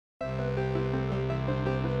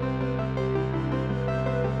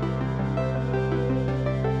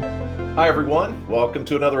Hi, everyone. Welcome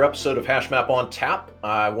to another episode of HashMap on Tap.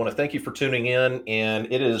 I want to thank you for tuning in, and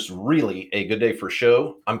it is really a good day for a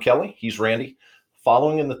show. I'm Kelly. He's Randy.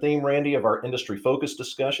 Following in the theme, Randy, of our industry focused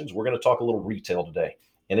discussions, we're going to talk a little retail today.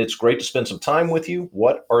 And it's great to spend some time with you.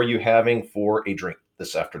 What are you having for a drink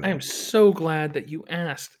this I afternoon? am so glad that you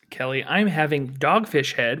asked, Kelly. I'm having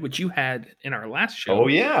Dogfish Head, which you had in our last Oh, show.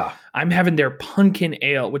 yeah. I'm having their pumpkin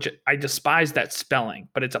ale, which I despise that spelling,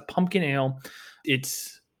 but it's a pumpkin ale.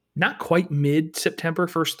 It's not quite mid September,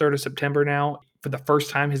 first third of September now. For the first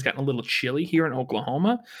time, has gotten a little chilly here in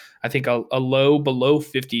Oklahoma. I think a low below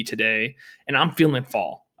 50 today, and I'm feeling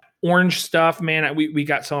fall. Orange stuff, man. We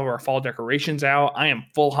got some of our fall decorations out. I am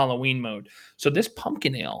full Halloween mode. So this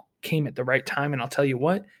pumpkin ale came at the right time, and I'll tell you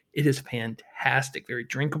what, it is fantastic, very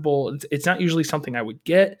drinkable. It's not usually something I would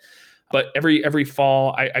get, but every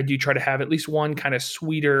fall I do try to have at least one kind of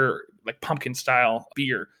sweeter, like pumpkin style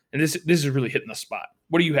beer, and this is really hitting the spot.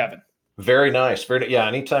 What are you having? Very nice. Yeah.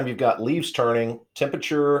 Anytime you've got leaves turning,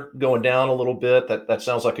 temperature going down a little bit, that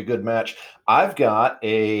sounds like a good match. I've got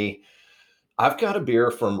a I've got a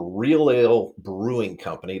beer from Real Ale Brewing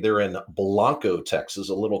Company. They're in Blanco, Texas,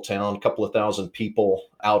 a little town, a couple of thousand people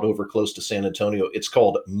out over close to San Antonio. It's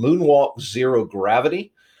called Moonwalk Zero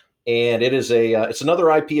Gravity, and it's another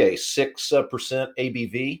IPA, 6%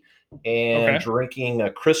 ABV, and Okay. drinking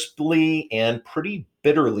crisply and pretty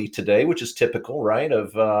bitterly today, which is typical, right,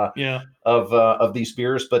 Yeah. of these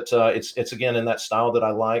beers. But it's again in that style that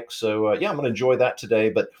I like. So yeah, I'm going to enjoy that today.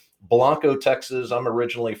 But Blanco, Texas. I'm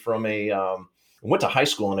originally from went to high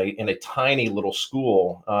school in a tiny little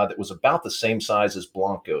school that was about the same size as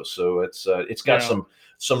Blanco. So it's got Yeah.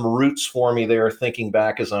 some roots for me there. Thinking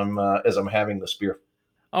back as I'm having this beer.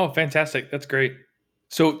 Oh, fantastic. That's great.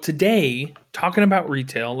 So today, talking about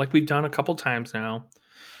retail, like we've done a couple times now,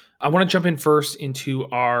 I want to jump in first into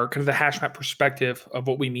our kind of the hash map perspective of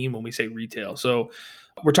what we mean when we say retail. So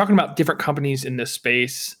we're talking about different companies in this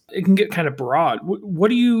space. It can get kind of broad. What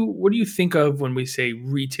do you think of when we say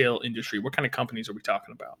retail industry? What kind of companies are we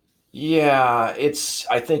talking about? Yeah, it's.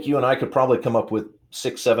 I think you and I could probably come up with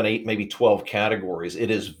six, seven, eight, maybe 12 categories. It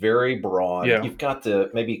is very broad. Yeah. You've got to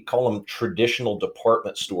maybe call them traditional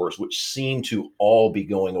department stores, which seem to all be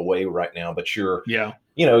going away right now. But Yeah.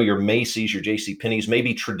 your Macy's, your J.C. Penney's,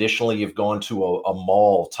 maybe traditionally you've gone to a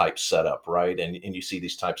mall type setup, right? And you see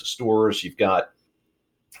these types of stores. You've got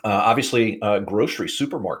obviously grocery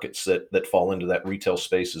supermarkets that fall into that retail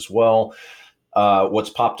space as well. What's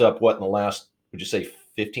popped up, what in the last, would you say,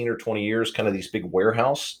 15 or 20 years, kind of these big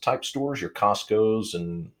warehouse type stores, your Costco's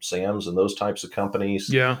and Sam's and those types of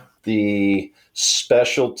companies, Yeah. the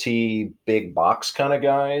specialty big box kind of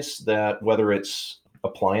guys that whether it's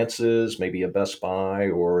appliances, maybe a Best Buy,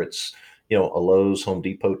 or it's, a Lowe's, Home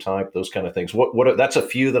Depot type, those kind of things. That's a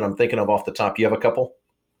few that I'm thinking of off the top. You have a couple?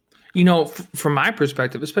 From my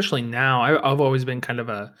perspective, especially now, I've always been kind of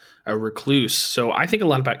a recluse. So I think a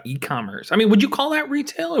lot about e-commerce. I mean, would you call that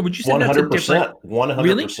retail, or would you say that's a different? 100%.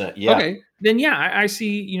 Really? 100%. Yeah. Okay, then yeah, I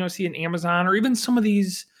see an Amazon or even some of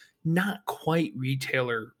these not quite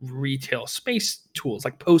retail space tools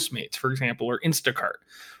like Postmates, for example, or Instacart,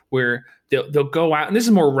 where they'll go out, and this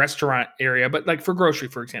is more restaurant area, but like for grocery,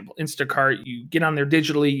 for example, Instacart, you get on there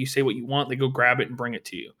digitally, you say what you want, they go grab it and bring it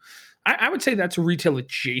to you. I would say that's retail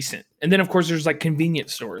adjacent. And then, of course, there's like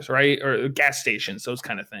convenience stores, right? Or gas stations, those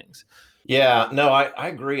kind of things. Yeah, no, I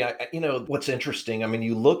agree. What's interesting, I mean,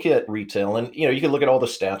 you look at retail and, you can look at all the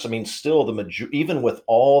stats. I mean, still even with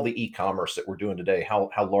all the e-commerce that we're doing today, how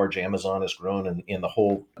large Amazon has grown and in the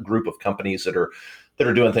whole group of companies that are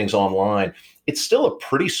doing things online, it's still a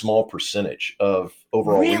pretty small percentage of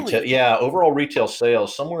overall retail. Really? Yeah, overall retail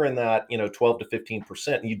sales, somewhere in that, 12 to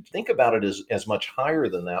 15%. And you'd think about it as much higher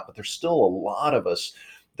than that, but there's still a lot of us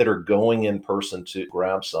that are going in person to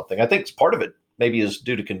grab something. I think part of it maybe is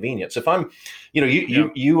due to convenience. If I'm, Yeah.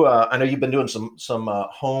 I know you've been doing some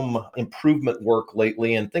home improvement work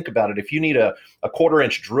lately, and think about it. If you need a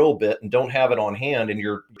quarter-inch drill bit and don't have it on hand, and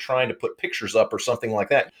you're trying to put pictures up or something like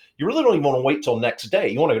that, you really don't even want to wait till next day.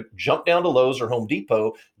 You want to jump down to Lowe's or Home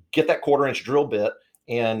Depot, get that quarter-inch drill bit,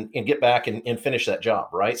 and get back and finish that job,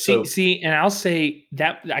 right? So And I'll say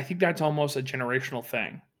that I think that's almost a generational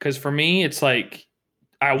thing. Because for me, it's like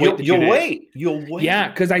I wait the 2 days. you'll Yeah,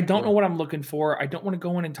 wait. because I don't know Yeah. what I'm looking for. I don't want to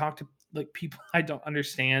go in and talk to like people I don't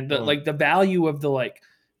understand. The Mm, like the value of the like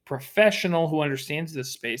professional who understands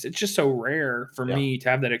this space. It's just so rare for yeah. me to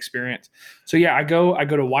have that experience. So yeah, I go to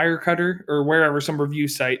Wirecutter or wherever, some review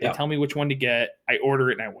site. They Yeah. tell me which one to get. I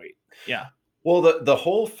order it and I wait. Yeah. Well, the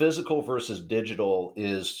whole physical versus digital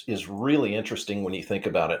is really interesting when you think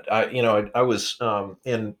about it. I was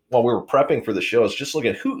in while we were prepping for the show, I was just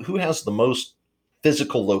looking at who has the most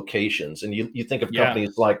physical locations. And you think of Yeah.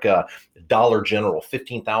 companies like Dollar General,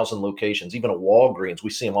 15,000 locations, even a Walgreens, we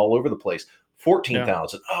see them all over the place, Yeah.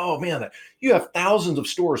 14,000. Oh man, you have thousands of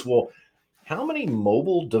stores. Well, how many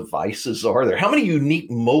mobile devices are there? How many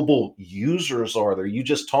unique mobile users are there? You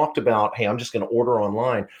just talked about, hey, I'm just going to order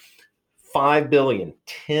online. 5 billion,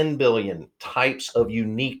 10 billion types of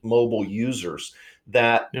unique mobile users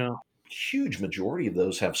that Yeah. huge majority of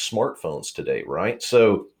those have smartphones today, right?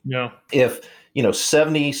 So Yeah. if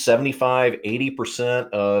 70, 75, 80%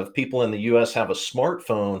 of people in the US have a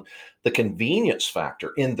smartphone, the convenience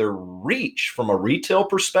factor in their reach from a retail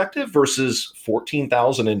perspective versus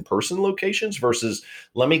 14,000 in-person locations versus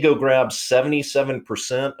let me go grab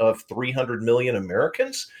 77% of 300 million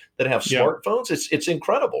Americans that have Yeah. smartphones. It's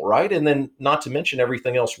incredible, right? And then not to mention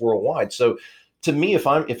everything else worldwide. So to me, if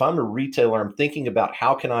I'm a retailer, I'm thinking about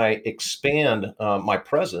how can I expand my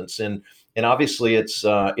presence, and obviously it's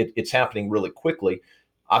happening really quickly.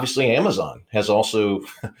 Obviously, Amazon has also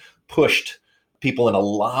pushed people in a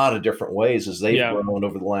lot of different ways as they've Yeah. grown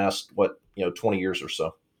over the last 20 years or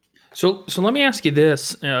so. So let me ask you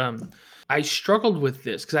this. I struggled with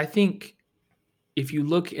this because I think if you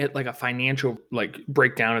look at like a financial like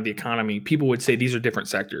breakdown of the economy, people would say these are different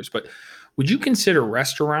sectors. But would you consider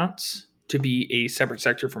restaurants to be a separate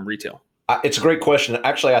sector from retail? It's a great question.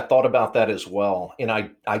 Actually, I thought about that as well, and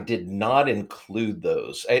I did not include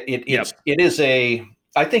those. Yep. It is a.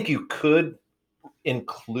 I think you could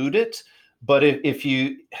include it, but if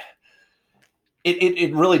you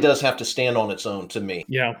it really does have to stand on its own to me.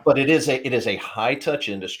 Yeah. But it is a high touch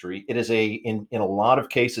industry. It is in a lot of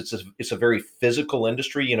cases it's a very physical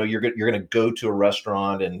industry. You're going to go to a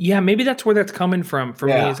restaurant and Yeah, maybe that's where that's coming from for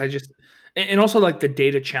me yeah, is I just and also like the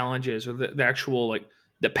data challenges or the actual like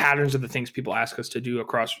the patterns of the things people ask us to do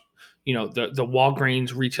across the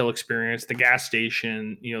Walgreens retail experience, the gas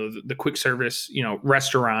station, the quick service,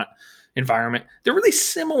 restaurant environment. They're really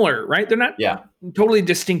similar, right? They're not yeah. totally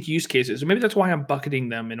distinct use cases. So maybe that's why I'm bucketing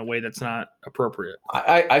them in a way that's not appropriate.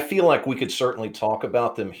 I feel like we could certainly talk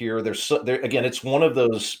about them here. There again. It's one of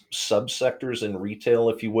those subsectors in retail,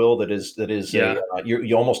 if you will, that is a Yeah.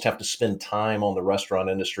 you almost have to spend time on the restaurant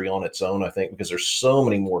industry on its own. I think because there's so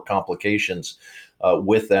many more complications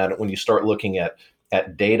with that. When you start looking at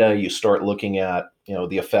data, you start looking at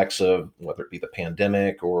the effects of whether it be the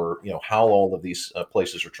pandemic or how all of these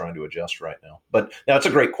places are trying to adjust right now. But now it's a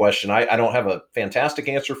great question. I don't have a fantastic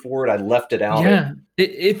answer for it. I left it out. Yeah,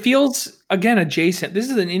 it feels again adjacent. This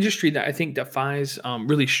is an industry that I think defies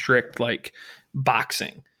really strict like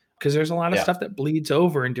boxing because there's a lot of Yeah. stuff that bleeds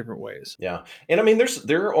over in different ways. Yeah, and I mean,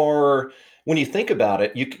 there are when you think about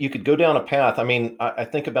it, you could go down a path. I mean, I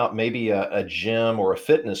think about maybe a gym or a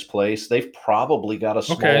fitness place. They've probably got a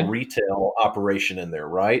small Okay. retail operation in there,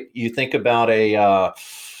 right? You think about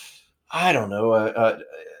I don't know, a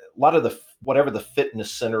lot of the whatever the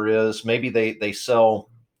fitness center is. Maybe they sell.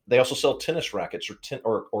 They also sell tennis rackets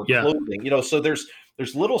or Yeah. clothing. So there's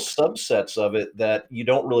little subsets of it that you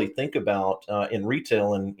don't really think about in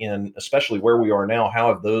retail, and especially where we are now. How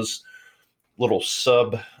have those little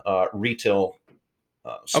sub retail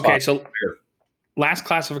Okay. spots So here? last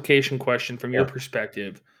classification question from your Yeah,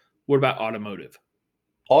 perspective: what about automotive?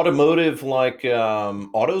 automotive like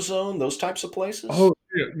AutoZone, those types of places. Oh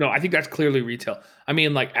yeah, no, I think that's clearly retail. I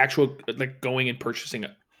mean, like actual like going and purchasing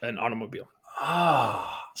an automobile.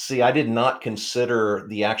 See, I did not consider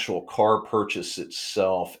the actual car purchase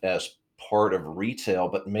itself as part of retail,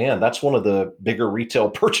 but man, that's one of the bigger retail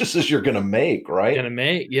purchases you're going to make, right? Gonna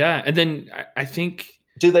make yeah, and then I think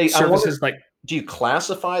Do they? I wonder. services like Do you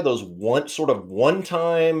classify those one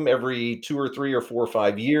time every 2 or 3 or 4 or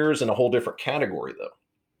 5 years in a whole different category though?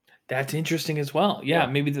 that's interesting as well. Yeah,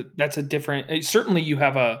 Yeah, maybe that's a different. Certainly, you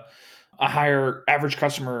have a higher average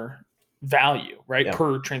customer value, right, yeah,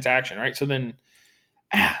 per transaction, right? So then,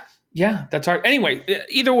 yeah, that's hard. Anyway,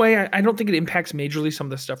 either way, I don't think it impacts majorly some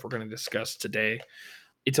of the stuff we're going to discuss today.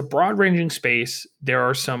 It's a broad ranging space. There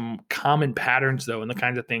are some common patterns, though, in the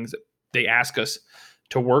kinds of things that they ask us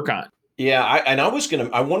to work on. yeah.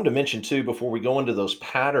 I wanted to mention too before we go into those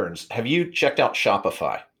patterns. Have you checked out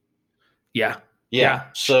Shopify? Yeah, Yeah. yeah.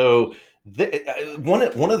 So one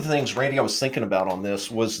of the things, Randy, I was thinking about on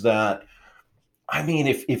this was that I mean,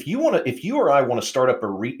 if you or I want to start up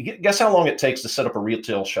guess how long it takes to set up a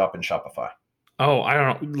retail shop in Shopify? Oh, I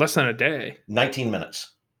don't know, less than a day. 19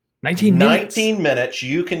 minutes. 19 minutes. 19 minutes,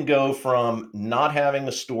 you can go from not having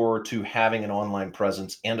a store to having an online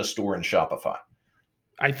presence and a store in Shopify.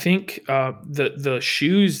 I think the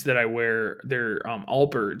shoes that I wear, they're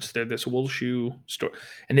Allbirds. They're this wool shoe store,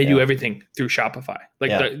 and they do Yeah. everything through Shopify,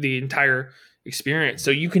 like Yeah. the entire experience.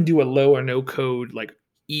 So you can do a low or no code like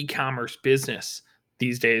e-commerce business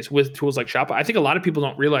these days with tools like Shopify. I think a lot of people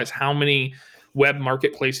don't realize how many web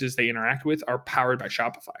marketplaces they interact with are powered by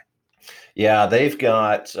Shopify. Yeah, they've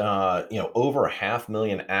got over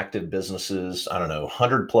 500,000 active businesses. I don't know,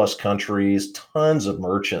 100+ countries, tons of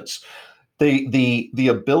merchants. The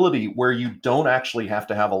ability where you don't actually have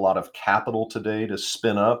to have a lot of capital today to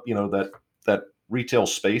spin up, that retail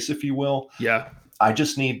space, if you will. Yeah. I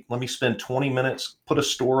just let me spend 20 minutes, put a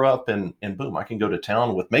store up, and boom, I can go to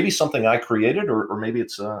town with maybe something I created, or maybe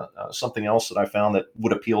it's something else that I found that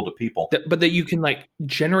would appeal to people. But that you can like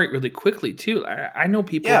generate really quickly too. I know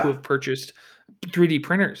people who Yeah, have purchased 3D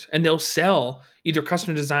printers and they'll sell either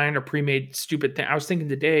custom design or pre-made stupid thing. I was thinking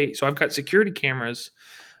today, so I've got security cameras,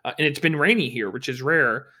 and it's been rainy here, which is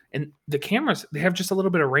rare. And the cameras, they have just a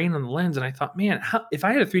little bit of rain on the lens. And I thought, man, if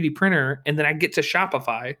I had a 3D printer and then I get to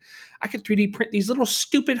Shopify, I could 3D print these little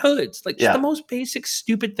stupid hoods. Like just the most basic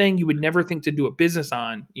stupid thing you would never think to do a business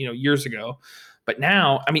on, years ago. But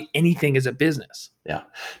now, I mean, anything is a business. Yeah.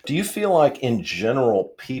 Do you feel like in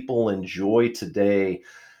general, people enjoy today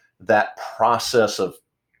that process of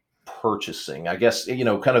purchasing? I guess,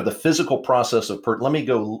 kind of the physical process of let me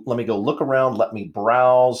go look around, let me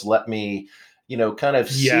browse, let me, kind of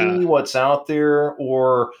see what's out there.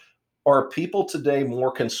 Or are people today more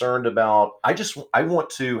concerned about, I want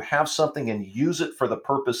to have something and use it for the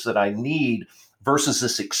purpose that I need versus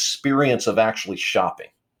this experience of actually shopping?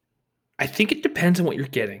 I think it depends on what you're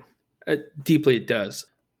getting. Deeply, it does.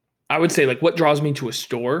 I would say, like, what draws me to a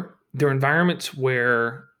store, there are environments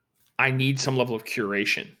where I need some level of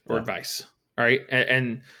curation or advice. All right.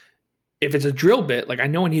 And if it's a drill bit, like I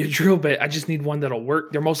know I need a drill bit, I just need one that'll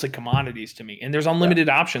work. They're mostly commodities to me, and there's unlimited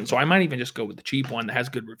options. So I might even just go with the cheap one that has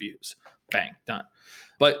good reviews. Bang, done.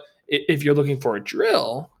 But if you're looking for a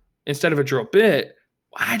drill instead of a drill bit,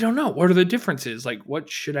 I don't know. What are the differences? Like, what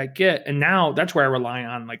should I get? And now that's where I rely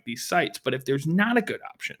on like these sites. But if there's not a good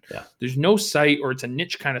option, there's no site or it's a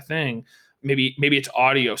niche kind of thing, maybe it's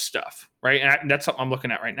audio stuff, right? And that's something I'm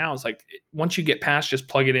looking at right now. Is like once you get past just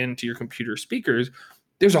plug it into your computer speakers,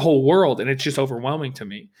 there's a whole world, and it's just overwhelming to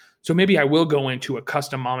me. So maybe I will go into a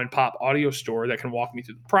custom mom and pop audio store that can walk me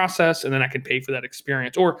through the process, and then I can pay for that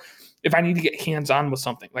experience. Or if I need to get hands-on with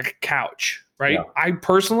something like a couch, right? Yeah.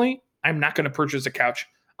 I'm not going to purchase a couch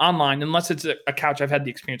online unless it's a couch I've had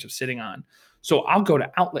the experience of sitting on. So I'll go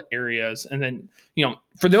to outlet areas, and then,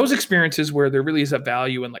 for those experiences where there really is a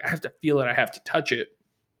value and like I have to feel it, I have to touch it,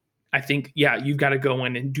 I think, you've got to go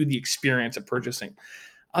in and do the experience of purchasing.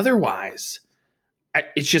 Otherwise,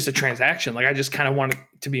 it's just a transaction. Like I just kind of want it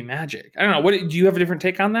to be magic. I don't know. What do you have a different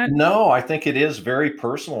take on that? No, I think it is very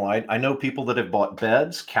personal. I know people that have bought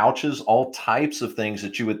beds, couches, all types of things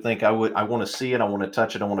that you would think I want to see it. I want to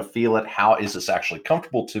touch it. I want to feel it. How is this actually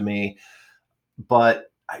comfortable to me? But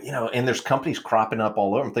and there's companies cropping up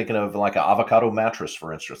all over. I'm thinking of like an avocado mattress,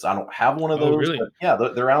 for instance. I don't have one of those, really? But yeah,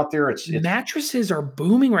 they're out there. It's mattresses are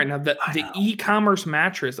booming right now. The e-commerce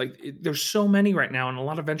mattress, there's so many right now, and a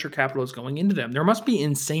lot of venture capital is going into them. There must be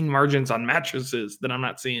insane margins on mattresses that I'm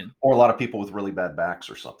not seeing. Or a lot of people with really bad backs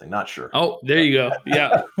or something. Not sure. Oh, there you go.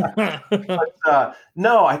 Yeah. But,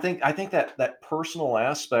 no, I think that personal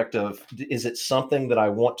aspect of, is it something that I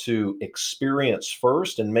want to experience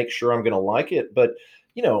first and make sure I'm going to like it? But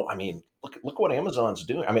I mean, look what Amazon's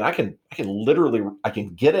doing. I mean, I can literally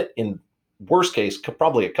get it in worst case,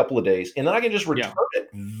 probably a couple of days, and then I can just return it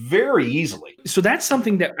very easily. So that's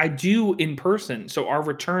something that I do in person. So our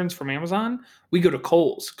returns from Amazon, we go to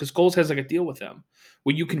Kohl's because Kohl's has like a deal with them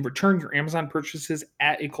where you can return your Amazon purchases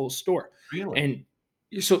at a Kohl's store. Really?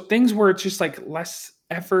 And so things where it's just like less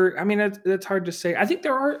effort. I mean, that's hard to say. I think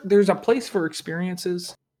there's a place for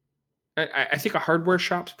experiences. I think a hardware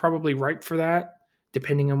shop's probably right for that,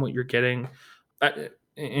 depending on what you're getting.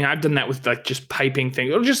 I've done that with like just piping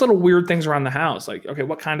things or just little weird things around the house. Like, okay,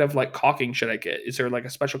 what kind of like caulking should I get? Is there like a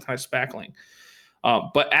special kind of spackling?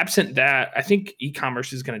 But absent that, I think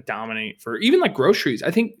e-commerce is going to dominate for even like groceries.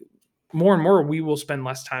 I think more and more we will spend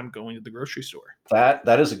less time going to the grocery store.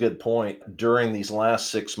 That is a good point. During these last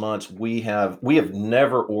 6 months, we have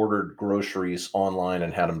never ordered groceries online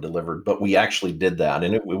and had them delivered, but we actually did that,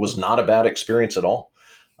 and it was not a bad experience at all.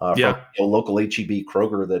 From a local HEB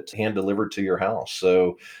Kroger that hand delivered to your house.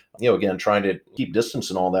 So, again, trying to keep distance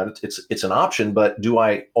and all that, it's an option, but do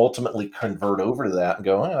I ultimately convert over to that and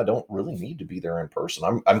go, I don't really need to be there in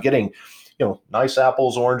person. I'm getting, nice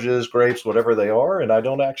apples, oranges, grapes, whatever they are, and I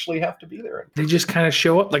don't actually have to be there. They just kind of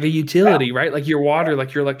show up like a utility, right? Like your water,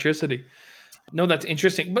 like your electricity. No, that's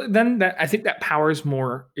interesting. But then I think that powers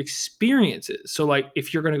more experiences. So like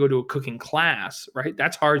if you're going to go to a cooking class, right,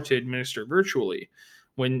 that's hard to administer virtually.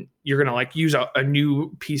 when you're going to like use a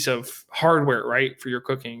new piece of hardware, right, for your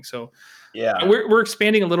cooking. So Yeah. we're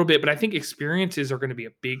expanding a little bit, but I think experiences are going to be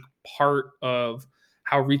a big part of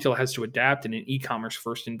how retail has to adapt in an e-commerce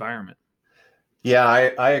first environment. Yeah,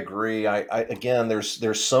 I agree. Again,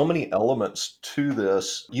 there's so many elements to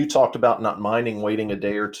this. You talked about not minding waiting a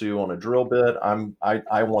day or two on a drill bit.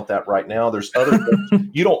 I want that right now. There's other things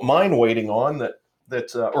you don't mind waiting on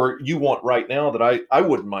or you want right now that I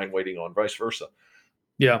wouldn't mind waiting on, vice versa.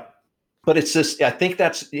 Yeah. But it's just, I think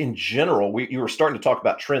that's in general. You were starting to talk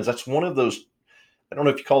about trends. That's one of those. I don't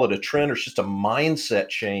know if you call it a trend or it's just a mindset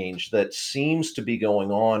change that seems to be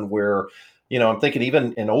going on where, I'm thinking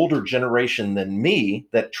even an older generation than me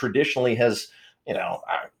that traditionally has,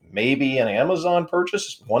 maybe an Amazon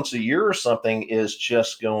purchase once a year or something is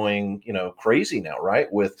just going, crazy now,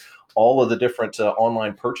 right? With all of the different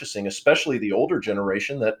online purchasing, especially the older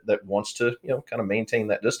generation that wants to, kind of maintain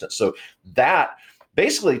that distance. So that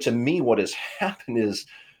basically to me, what has happened is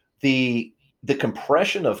the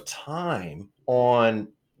compression of time on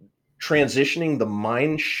transitioning the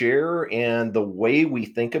mind share and the way we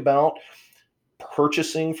think about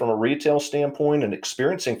purchasing from a retail standpoint and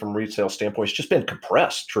experiencing from a retail standpoint has just been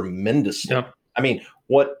compressed tremendously. Yeah. I mean,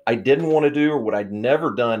 what I didn't want to do or what I'd never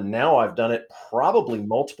done, now I've done it probably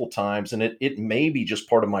multiple times, and it may be just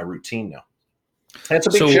part of my routine now. And it's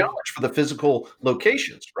a big challenge for the physical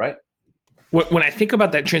locations, right? When I think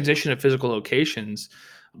about that transition of physical locations,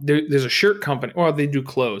 there's a shirt company, or they do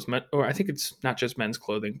clothes, or I think it's not just men's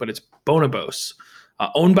clothing, but it's Bonobos,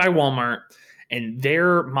 owned by Walmart. And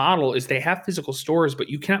their model is they have physical stores, but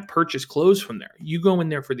you cannot purchase clothes from there. You go in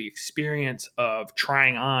there for the experience of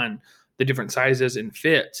trying on the different sizes and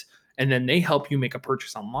fits, and then they help you make a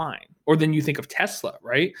purchase online. Or then you think of Tesla,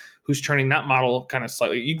 right? Who's turning that model kind of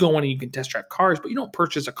slightly. You go in and you can test drive cars, but you don't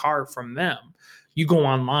purchase a car from them. You go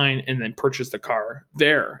online and then purchase the car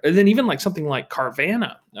there. And then even like something like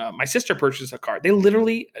Carvana, my sister purchased a car. They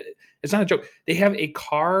literally, it's not a joke. They have a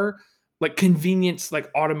car like convenience,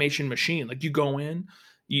 like automation machine. Like you go in,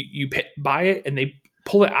 you buy it, and they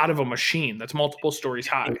pull it out of a machine that's multiple stories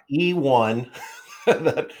high. An E1,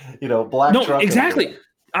 that black no, truck. Exactly.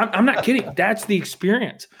 I'm not kidding. That's the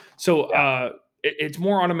experience. So it's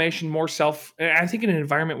more automation, more self. And I think in an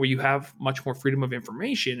environment where you have much more freedom of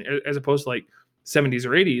information, as opposed to like 70s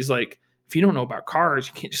or 80s, like if you don't know about cars,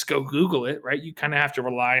 you can't just go Google it, right? You kind of have to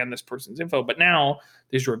rely on this person's info. But now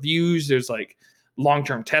there's reviews, there's like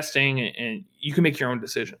long-term testing, and you can make your own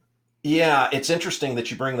decision. Yeah, it's interesting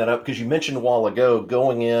that you bring that up because you mentioned a while ago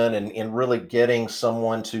going in and really getting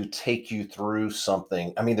someone to take you through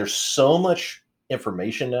something. I mean, there's so much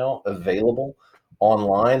information now available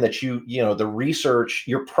online that the research,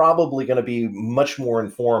 you're probably going to be much more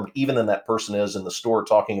informed even than that person is in the store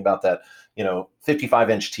talking about that,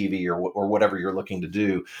 55-inch TV or whatever you're looking to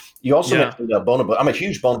do. You also mentioned Bonobo. I'm a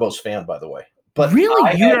huge Bonobos fan, by the way. But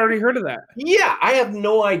really, you already heard of that? Yeah, I have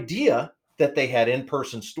no idea that they had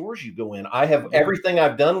in-person stores you go in. I have everything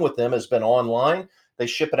I've done with them has been online. They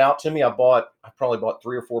ship it out to me. I probably bought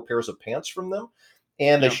 3 or 4 pairs of pants from them,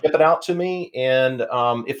 and they ship it out to me. And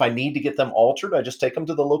if I need to get them altered, I just take them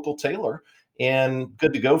to the local tailor and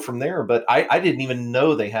good to go from there. But I didn't even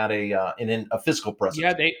know they had a physical presence.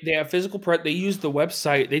 Yeah, they have physical They use the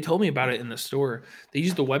website. They told me about it in the store. They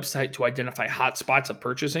use the website to identify hot spots of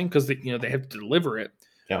purchasing because they have to deliver it,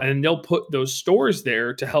 and they'll put those stores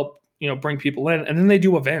there to help bring people in, and then they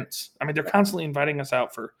do events. I mean, they're constantly inviting us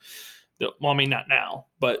out for. Well, I mean, not now,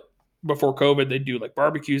 but before COVID, they do like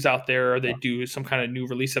barbecues out there. Or they do some kind of new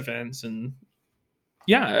release events, and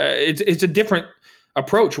it's a different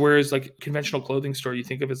approach. Whereas like conventional clothing store, you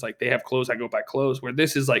think of it as like they have clothes, I go buy clothes. Where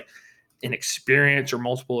this is like an experience or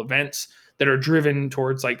multiple events that are driven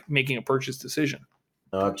towards like making a purchase decision.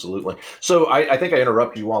 Oh, absolutely. So I think I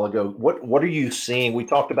interrupted you a while ago. What are you seeing? We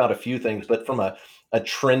talked about a few things, but from a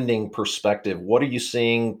trending perspective, what are you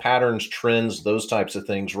seeing? Patterns, trends, those types of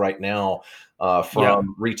things right now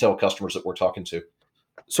from retail customers that we're talking to?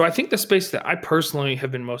 So I think the space that I personally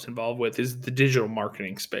have been most involved with is the digital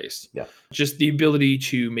marketing space. Yeah. Just the ability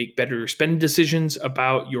to make better spend decisions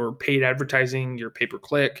about your paid advertising, your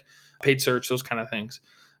pay-per-click, paid search, those kind of things.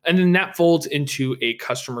 And then that folds into a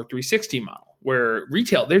customer 360 model where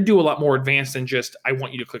retail, they do a lot more advanced than just, I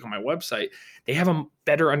want you to click on my website. They have a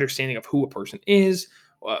better understanding of who a person is.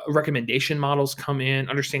 Recommendation models come in,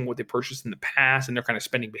 understanding what they purchased in the past and their kind of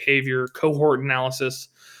spending behavior, cohort analysis.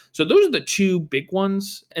 So those are the two big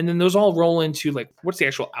ones. And then those all roll into like, what's the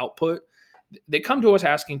actual output? They come to us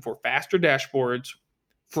asking for faster dashboards,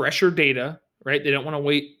 fresher data, right? They don't want to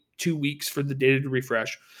wait 2 weeks for the data to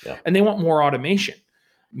refresh. Yeah. And they want more automation.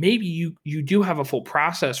 maybe you do have a full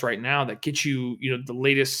process right now that gets you, the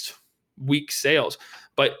latest week sales.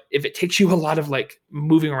 But if it takes you a lot of like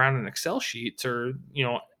moving around in Excel sheets or,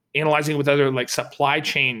 analyzing with other like supply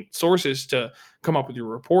chain sources to come up with your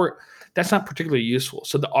report, that's not particularly useful.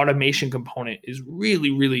 So the automation component is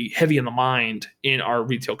really, really heavy in the mind in our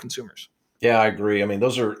retail consumers. Yeah, I agree. I mean,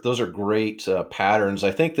 those are great patterns.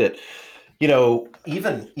 I think that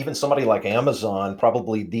even somebody like Amazon,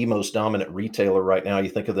 probably the most dominant retailer right now. You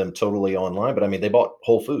think of them totally online, but I mean, they bought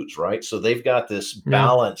Whole Foods, right? So they've got this Yeah.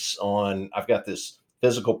 balance on. I've got this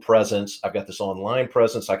physical presence. I've got this online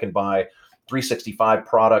presence. I can buy 365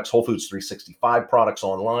 products, Whole Foods 365 products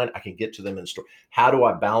online. I can get to them in store. How do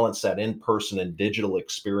I balance that in-person and digital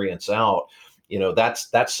experience out?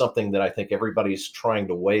 That's something that I think everybody's trying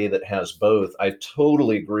to weigh that has both. I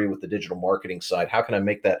totally agree with the digital marketing side. How can I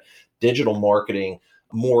make that digital marketing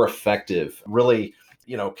more effective? Really,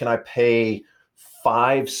 can I pay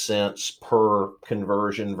 5 cents per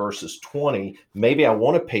conversion versus 20? Maybe I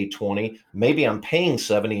want to pay 20. Maybe I'm paying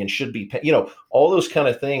 70 and should be pay, all those kind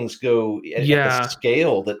of things go at the Yeah.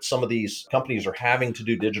 scale that some of these companies are having to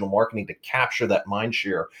do digital marketing to capture that mind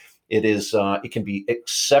share. It can be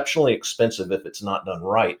exceptionally expensive if it's not done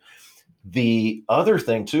right. The other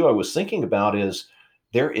thing too I was thinking about is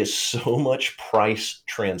there is so much price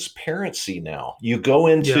transparency now. You go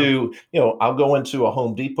Yeah. into, I'll go into a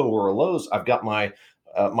Home Depot or a Lowe's. I've got my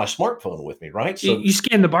smartphone with me, right? You, So you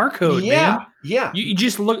scan the barcode, yeah, man. yeah. You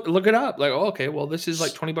just look it up. Like, oh, okay, well, this is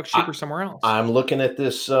like $20 I, cheaper somewhere else. I'm looking at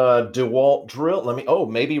this DeWalt drill.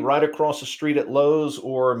 Maybe right across the street at Lowe's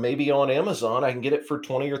or maybe on Amazon, I can get it for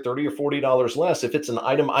 20 or 30 or $40 less. If it's an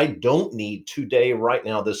item I don't need today, right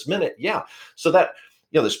now, this minute. Yeah. So that,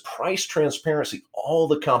 this price transparency, all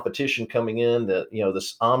the competition coming in,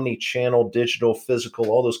 this omni-channel, digital, physical,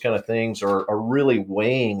 all those kind of things are really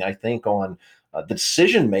weighing, I think, on the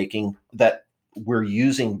decision making that we're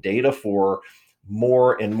using data for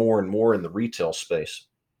more and more and more in the retail space.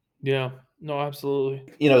 Yeah. No, absolutely.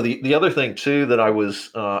 The other thing too that I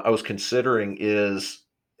was considering is,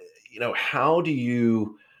 how do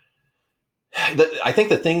you I think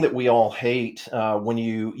the thing that we all hate when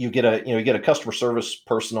you get a customer service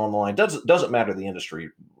person online, doesn't matter the industry,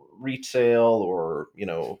 retail or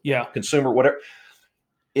Yeah. consumer, whatever,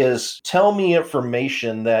 is tell me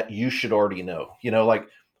information that you should already know. Like,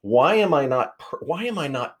 why am I not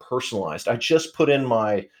personalized? I just put in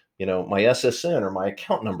my SSN or my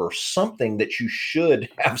account number, something that you should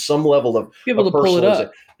have some level Be of able to pull it personalization.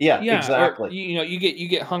 up. Yeah, Yeah, or exactly. you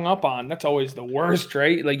get hung up on. That's always the worst,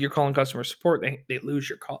 right? Like you're calling customer support, they lose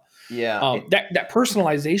your call. Yeah, That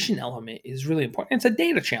personalization element is really important. It's a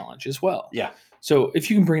data challenge as well. yeah. So if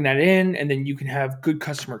you can bring that in, and then you can have good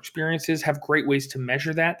customer experiences, have great ways to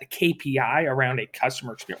measure that, the KPI around a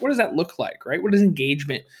customer experience. What does that look like, right? What does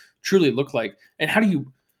engagement truly look like, and how do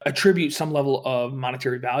you attribute some level of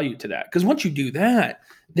monetary value to that? Because once you do that,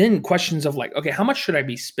 then questions of like, okay, how much should I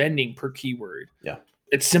be spending per keyword? Yeah.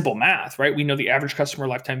 It's simple math, right? We know the average customer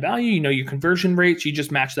lifetime value, your conversion rates, you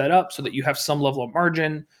just match that up so that you have some level of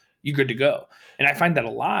margin, you're good to go. And I find that a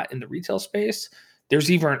lot in the retail space. There's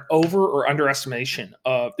either an over or underestimation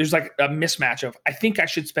of, there's like a mismatch of, I think I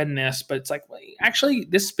should spend this, but it's like, well, actually,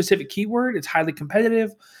 this specific keyword, it's highly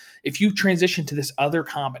competitive. If you transition to this other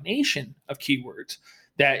combination of keywords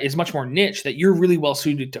that is much more niche, that you're really well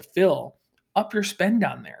suited to fill, up your spend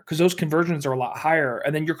on there because those conversions are a lot higher.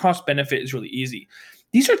 And then your cost benefit is really easy.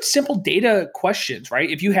 These are simple data questions, right?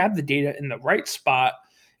 If you have the data in the right spot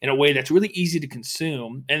in a way that's really easy to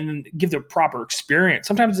consume and give the proper experience,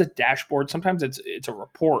 sometimes it's a dashboard, sometimes it's a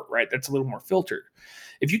report, right? That's a little more filtered.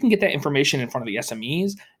 If you can get that information in front of the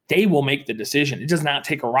SMEs, they will make the decision. It does not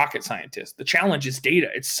take a rocket scientist. The challenge is data.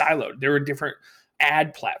 It's siloed. There are different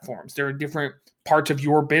ad platforms. There are different parts of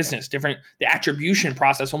your business, the attribution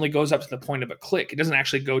process only goes up to the point of a click. It doesn't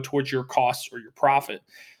actually go towards your costs or your profit.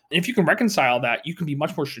 And if you can reconcile that, you can be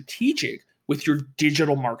much more strategic with your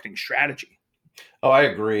digital marketing strategy. Oh, I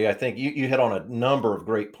agree. I think you hit on a number of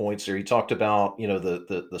great points there. You talked about,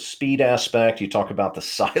 the speed aspect. You talk about the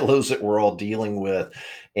silos that we're all dealing with,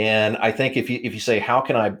 and I think if you say how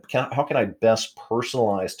can I best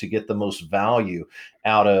personalize to get the most value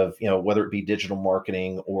out of, whether it be digital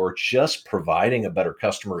marketing or just providing a better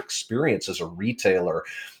customer experience as a retailer.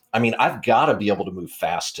 I mean, I've got to be able to move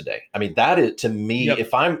fast today. I mean, that is, to me, Yep.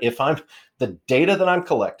 if I'm the data that I'm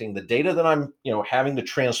collecting, the data that I'm, having to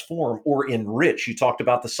transform or enrich. You talked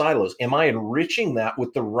about the silos. Am I enriching that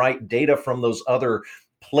with the right data from those other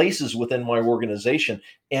places within my organization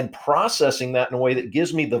and processing that in a way that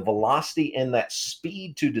gives me the velocity and that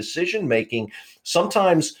speed to decision making?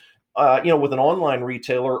 Sometimes with an online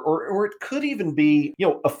retailer, or it could even be,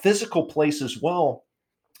 a physical place as well.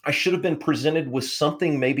 I should have been presented with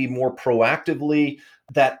something maybe more proactively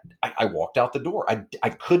that I walked out the door. I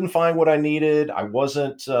couldn't find what I needed. I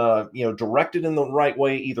wasn't, directed in the right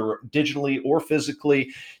way, either digitally or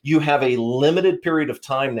physically. You have a limited period of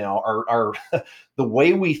time now. Our the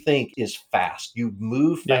way we think is fast. You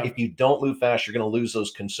move Yeah. if you don't move fast, you're going to lose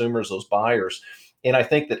those consumers, those buyers. And I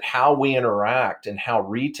think that how we interact and how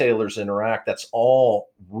retailers interact, that's all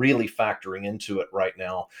really factoring into it right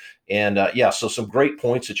now. And so some great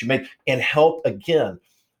points that you made, and help again.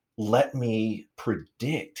 Let me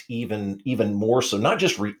predict even more so, not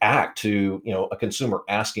just react to a consumer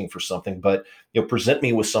asking for something, but present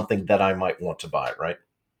me with something that I might want to buy. Right.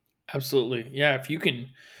 Absolutely. Yeah, if you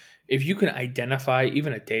can identify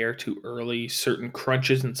even a day or two early certain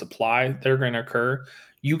crunches in supply that are going to occur,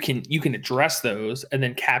 you can address those and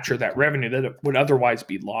then capture that revenue that would otherwise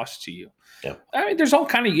be lost to you. Yeah. I mean, there's all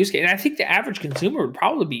kind of use case, and I think the average consumer would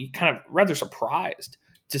probably be kind of rather surprised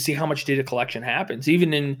to see how much data collection happens,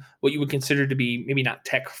 even in what you would consider to be maybe not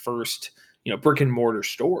tech first, brick and mortar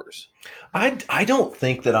stores. I don't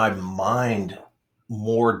think that I mind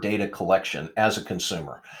more data collection as a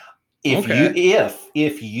consumer. If you Okay.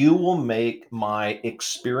 if you will make my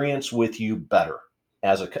experience with you better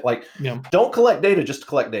as Yeah. don't collect data just to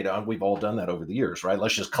collect data. We've all done that over the years, right?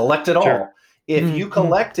 Let's just collect it Sure. all. If you Hmm.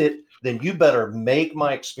 collect it, then you better make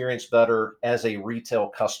my experience better as a retail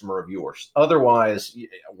customer of yours. Otherwise,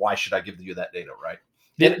 why should I give you that data, right?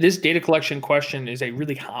 And This data collection question is a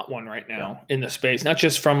really hot one right yeah, now in the space, not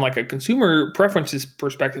just from like a consumer preferences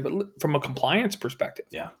perspective, but from a compliance perspective.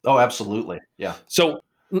 yeah. Oh, absolutely. Yeah. So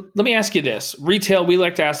let me ask you this: retail. We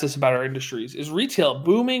like to ask this about our industries: is retail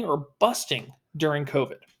booming or busting during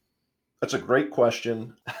COVID? That's a great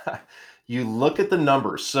question. You look at the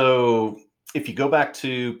numbers. So if you go back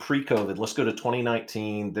to pre-COVID, let's go to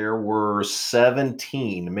 2019, there were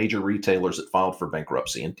 17 major retailers that filed for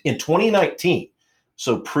bankruptcy in 2019.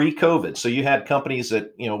 So pre-COVID. So you had companies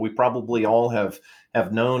that, we probably all have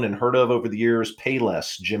known and heard of over the years,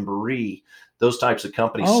 Payless, Gymboree, those types of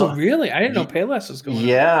companies. Oh, So, really? I didn't know Payless was going under.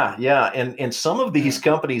 yeah, yeah, and some of these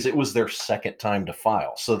Yeah. companies, it was their second time to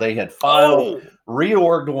file. So they had filed, Oh,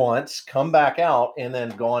 reorged once, come back out, and then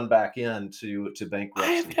gone back into I have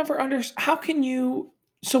bankruptcy. never understood. How can you?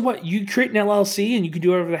 So what? You create an LLC and you can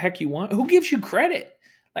do whatever the heck you want. Who gives you credit?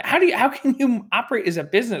 Like, how do you? How can you operate as a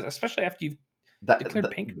business, especially after you've declared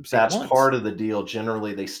That bankruptcy that's once? part of the deal.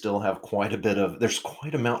 Generally, they still have there's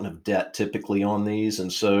quite a mountain of debt typically on these,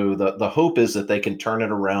 and so the hope is that they can turn it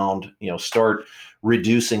around, start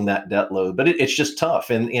reducing that debt load. But it's just tough,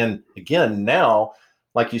 and again now,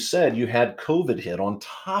 like you said, you had COVID hit on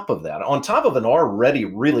top of that, on top of an already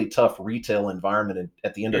really tough retail environment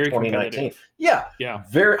at the end of Very 2019. competitive. Yeah, Yeah.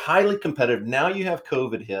 very highly competitive. Now you have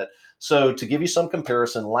COVID hit. So to give you some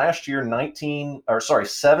comparison, last year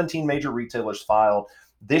 17 major retailers filed.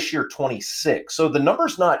 This year 26. So the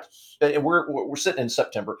number's not. We're sitting in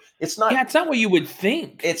September. It's not. Yeah, it's not what you would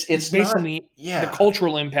think It's based on not. the Yeah,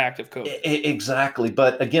 cultural impact of COVID. exactly.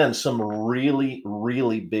 But again, some really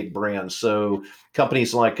really big brands. So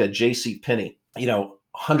companies like a J.C. Penney,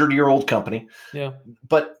 100-year-old company, Yeah.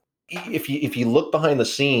 but if you look behind the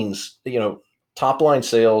scenes, top line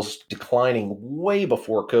sales declining way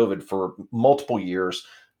before COVID for multiple years,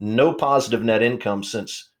 no positive net income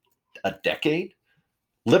since a decade,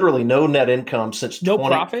 literally no net income since No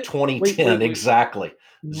 20 profit? Wait, 2010. wait, wait. Exactly.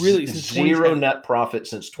 Really, since Zero 2010. net profit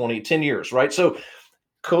since 10 years, right? So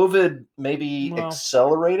COVID maybe Well,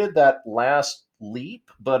 accelerated that last leap,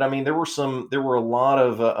 but I mean, there were a lot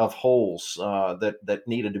of holes that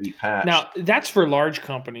needed to be patched. now that's for large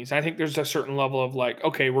companies. I think there's a certain level of like,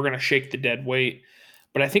 okay, we're going to shake the dead weight,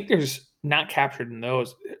 but I think there's not captured in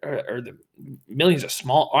those or the millions of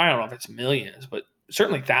small. I don't know if it's millions, but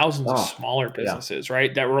certainly thousands of Oh, smaller yeah. businesses,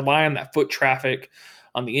 right, that rely on that foot traffic,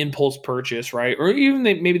 on the impulse purchase, right, or even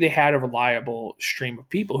maybe they had a reliable stream of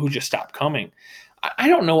people who just stopped coming. I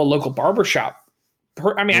don't know a local barbershop.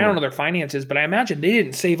 I mean, I don't Mm. know their finances, but I imagine they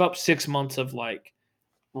didn't save up 6 months of like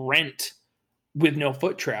rent with no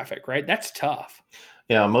foot traffic, right? That's tough.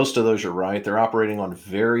 Yeah, most of those are right. They're operating on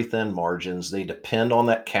very thin margins. They depend on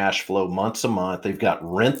that cash flow month to month. They've got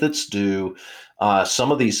rent that's due.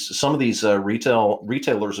 Some of these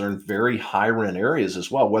retailers are in very high rent areas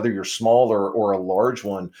as well. Whether you're small or a large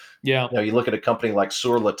one, Yeah. you look at a company like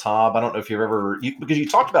Sur La Table. I don't know if because you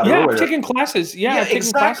talked about Yeah, I've earlier. taken classes. Yeah, Yeah, I've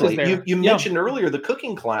taken classes exactly. You there. you Yeah, mentioned earlier the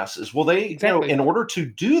cooking classes. Well, they, exactly. in order to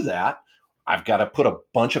do that, I've got to put a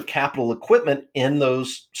bunch of capital equipment in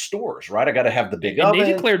those stores, right? I got to have the big And they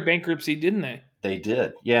ovens. declared bankruptcy, didn't they? They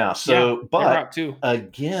did. Yeah. Yeah, So, they were but out too.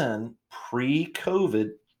 again,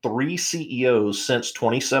 pre-COVID, three CEOs since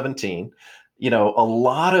 2017. A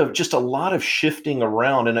lot of shifting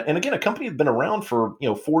around. And again, a company had been around for,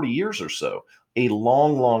 40 years or so, a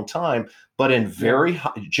long, long time, but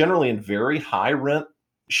Yeah. generally in very high rent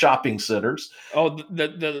shopping centers. Oh,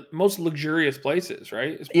 the most luxurious places,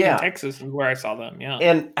 right? In Yeah. Texas is where I saw them. Yeah.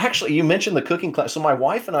 And actually, you mentioned the cooking class. So my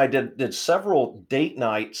wife and I did several date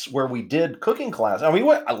nights where we did cooking class. I mean,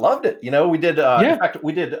 I loved it. We did. In Yeah. fact,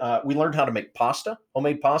 we learned how to make pasta,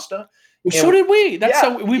 homemade pasta. Well, so And did we. That's yeah,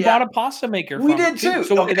 so we yeah, bought a pasta maker we from it did too. too.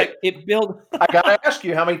 So Okay, it built. I gotta ask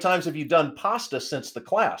you, how many times have you done pasta since the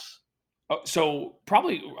class? So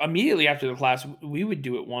probably immediately after the class, we would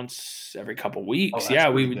do it once every couple Oh, weeks. that's Yeah,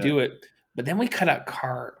 we pretty would good. do it. But then we cut out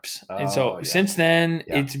carbs. And Oh so yeah, since then,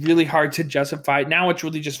 yeah, it's really hard to justify. Now it's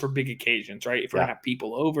really just for big occasions, right? If we're yeah. gonna have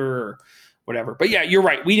people over or whatever. But yeah, you're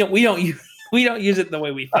right. We don't use we don't use it the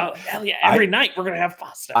way we thought. Hell yeah, every I night we're gonna have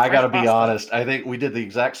pasta, I got fresh to be pasta. honest. I think we did the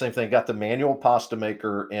exact same thing. Got the manual pasta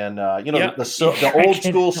maker, and Yep. the I old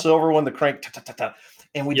can. school silver one, the crank, ta, ta, ta, ta.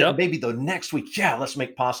 And we did Yep. maybe the next week. Yeah, let's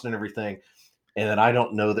make pasta and everything. And then I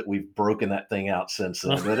don't know that we've broken that thing out since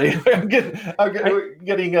then. But anyway, I'm I,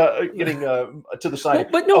 getting to the well,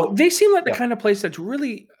 side. but no, Oh, they seem like the yeah, kind of place that's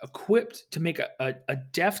really equipped to make a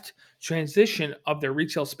deft transition of their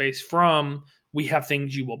retail space from we have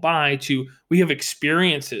things you will buy to we have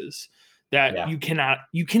experiences that yeah, you cannot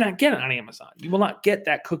get on Amazon. You will not get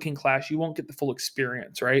that cooking class. You won't get the full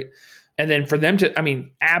experience, right? And then for them to, I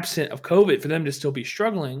mean, absent of COVID, for them to still be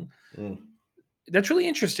struggling, mm, that's really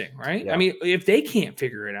interesting, right? I yeah, mean, if they can't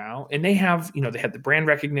figure it out and they have, they have the brand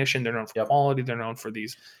recognition, they're known for yep, quality, they're known for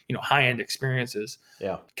these, high-end experiences.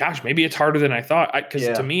 yeah, Gosh, maybe it's harder than I thought. Because to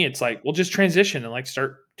yeah, me, it's like, we'll just transition and like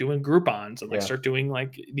start doing Groupons and like yeah. start doing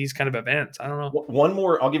like these kind of events. I don't know. One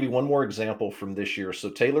more, I'll give you one more example from this year. So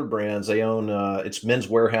Taylor Brands, they own it's Men's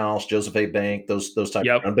Warehouse, Joseph A. Bank, those type.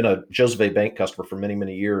 Yep. I've been a Joseph A. Bank customer for many,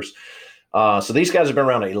 many years. So these guys have been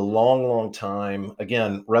around a long, long time.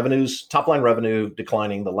 Again, top line revenue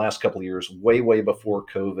declining the last couple of years, way, way before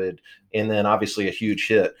COVID, and then obviously a huge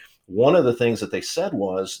hit. One of the things that they said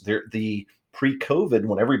was the pre-COVID,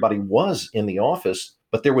 when everybody was in the office,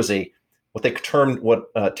 but there was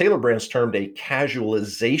what Taylor Brands termed a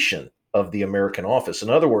casualization of the American office. In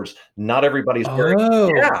other words, not everybody's wearing,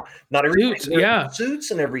 Oh, yeah, not everybody's suits. wearing Yeah.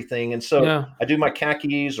 suits and everything. And so Yeah. I do my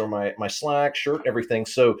khakis or my slack shirt and everything.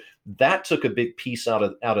 So that took a big piece out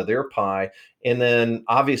of their pie. And then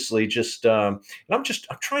obviously and I'm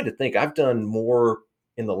trying to think. I've done more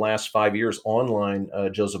in the last 5 years online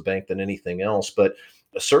Joseph Bank than anything else, but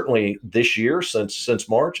certainly this year since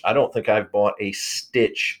March, I don't think I've bought a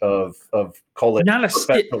stitch of call it Not a stitch.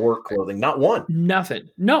 professional work clothing. Not one. Nothing.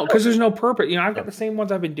 No, No. because there's no purpose. I've got No. the same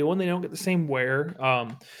ones I've been doing. They don't get the same wear.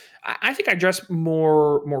 I think I dress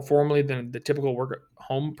more formally than the typical work at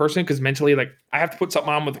home person because mentally, like I have to put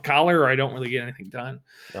something on with the collar, or I don't really get anything done.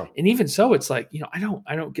 No. And even so, it's like I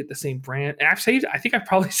don't get the same brand. And I think I've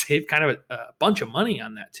probably saved kind of a bunch of money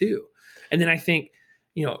on that too. And then I think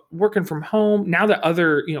working from home now that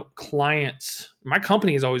other clients, my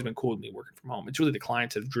company has always been cool with me working from home. It's really the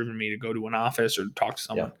clients that have driven me to go to an office or talk to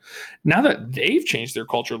someone. Yeah. Now that they've changed their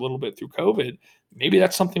culture a little bit through COVID, maybe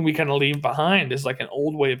that's something we kind of leave behind is like an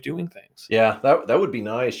old way of doing things. Yeah, that would be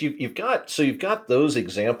nice. You've got those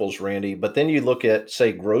examples, Randy, but then you look at,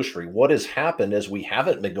 say, grocery. What has happened is we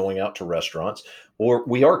haven't been going out to restaurants, or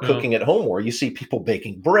we are Yeah. cooking at home, where you see people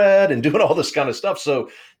baking bread and doing all this kind of stuff. So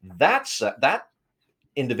that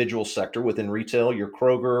individual sector within retail, your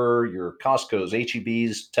Kroger, your Costco's,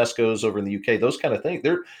 HEB's, Tesco's over in the UK, those kind of things,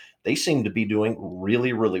 they seem to be doing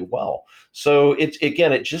really, really well. So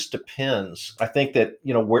it just depends. I think that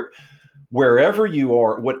wherever you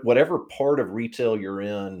are, whatever part of retail you're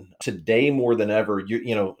in today, more than ever,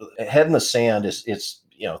 head in the sand is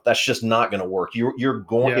that's just not going to work. You're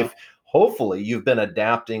going, Yeah. if hopefully you've been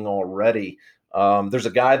adapting already. There's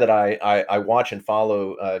a guy that I watch and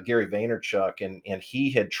follow, Gary Vaynerchuk, and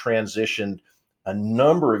he had transitioned a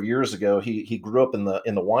number of years ago. He grew up in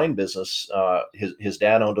the wine business. His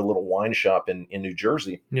dad owned a little wine shop in New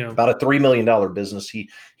Jersey, Yeah. about a $3 million business.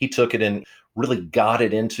 He took it and really got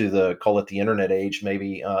it into the internet age,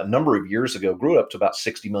 maybe a number of years ago, grew up to about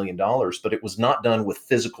 $60 million, but it was not done with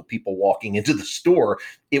physical people walking into the store.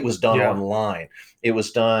 It was done Yeah. online. It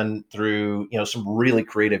was done through, some really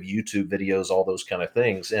creative YouTube videos, all those kind of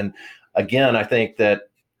things. And again, I think that,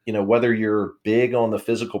 whether you're big on the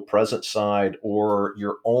physical presence side or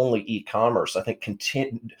you're only e-commerce, I think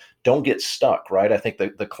don't get stuck, right? I think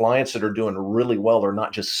the clients that are doing really well are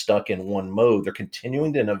not just stuck in one mode. They're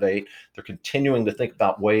continuing to innovate. They're continuing to think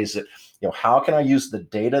about ways that, how can I use the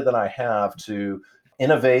data that I have to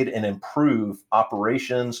innovate and improve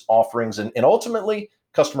operations, offerings, and ultimately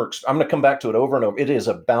customer. I'm going to come back to it over and over. It is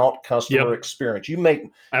about customer experience. You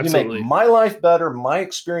make my life better, my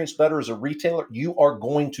experience better as a retailer. You are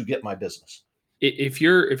going to get my business. If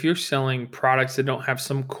you're selling products that don't have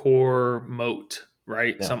some core moat,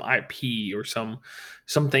 right? Yeah. Some IP or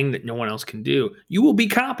something that no one else can do, you will be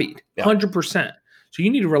copied 100%. So you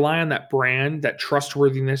need to rely on that brand, that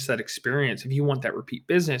trustworthiness, that experience. If you want that repeat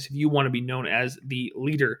business, if you want to be known as the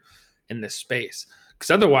leader in this space, because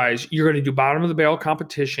otherwise you're going to do bottom of the barrel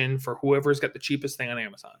competition for whoever's got the cheapest thing on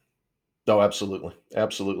Amazon. Oh, absolutely,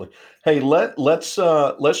 absolutely. Hey, let's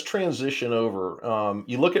transition over.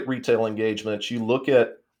 You look at retail engagements. You look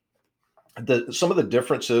at some of the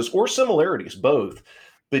differences or similarities, both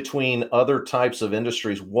between other types of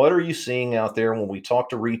industries. What are you seeing out there when we talk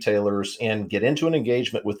to retailers and get into an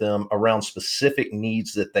engagement with them around specific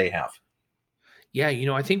needs that they have? Yeah,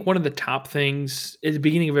 I think one of the top things at the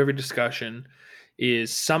beginning of every discussion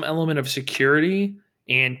is some element of security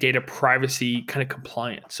and data privacy kind of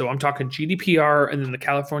compliance. So I'm talking GDPR and then the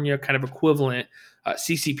California kind of equivalent,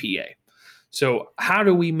 CCPA. So how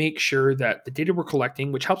do we make sure that the data we're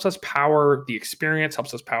collecting, which helps us power the experience,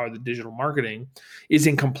 helps us power the digital marketing, is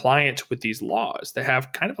in compliance with these laws that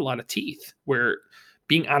have kind of a lot of teeth, where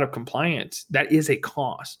being out of compliance, that is a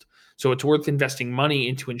cost. So it's worth investing money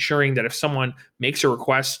into ensuring that if someone makes a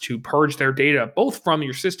request to purge their data, both from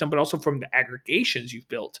your system, but also from the aggregations you've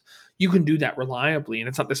built, you can do that reliably. And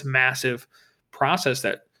it's not this massive process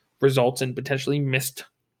that results in potentially missed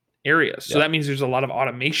areas. So that means there's a lot of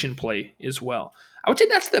automation play as well. I would say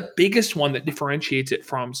that's the biggest one that differentiates it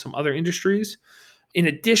from some other industries. In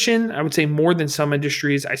addition, I would say more than some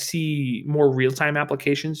industries, I see more real-time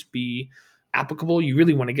applications be applicable. You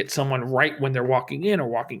really want to get someone right when they're walking in or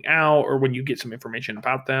walking out, or when you get some information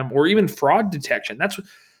about them, or even fraud detection. That's what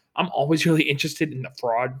I'm always really interested in, the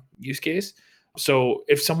fraud use case. So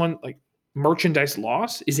if someone like merchandise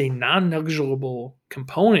loss is a non-negligible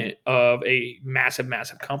component of a massive,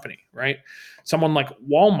 massive company, right? Someone like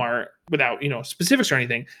Walmart, without specifics or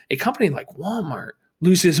anything, a company like Walmart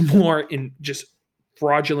loses more in just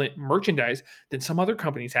fraudulent merchandise than some other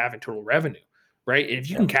companies have in total revenue, right? And if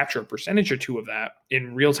you can capture a percentage or two of that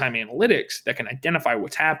in real-time analytics that can identify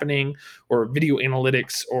what's happening, or video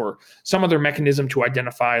analytics, or some other mechanism to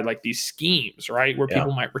identify like these schemes, right? Where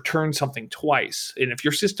people might return something twice. And if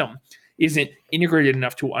your system isn't integrated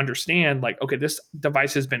enough to understand, like, okay, this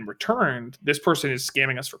device has been returned, this person is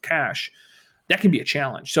scamming us for cash, that can be a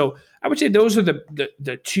challenge. So I would say those are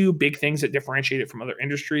the two big things that differentiate it from other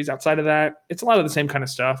industries. Outside of that, it's a lot of the same kind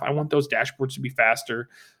of stuff. I want those dashboards to be faster.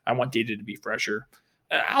 I want data to be fresher.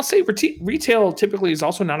 I'll say retail typically is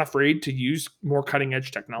also not afraid to use more cutting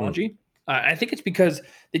edge technology. I think it's because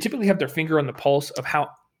they typically have their finger on the pulse of how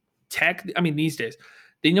these days,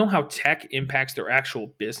 they know how tech impacts their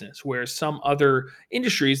actual business, whereas some other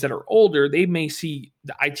industries that are older, they may see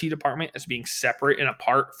the IT department as being separate and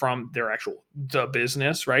apart from the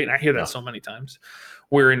business, right? And I hear that so many times,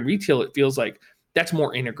 where in retail, it feels like that's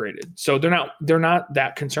more integrated. So they're not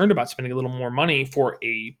that concerned about spending a little more money for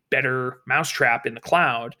a better mousetrap in the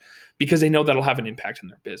cloud, because they know that'll have an impact on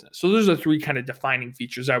their business. So those are the three kind of defining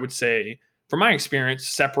features, I would say, from my experience,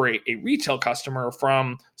 separate a retail customer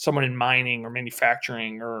from someone in mining or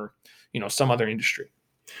manufacturing or some other industry.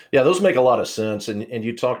 Yeah, those make a lot of sense. And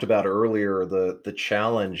you talked about earlier the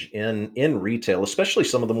challenge in retail, especially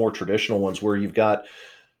some of the more traditional ones where you've got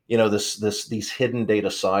these hidden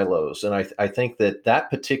data silos. And I think that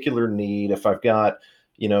particular need, if I've got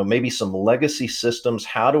maybe some legacy systems,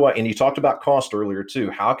 and you talked about cost earlier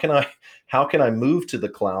too, how can I move to the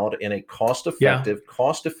cloud in a cost-effective,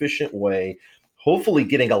 cost-efficient way, hopefully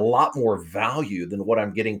getting a lot more value than what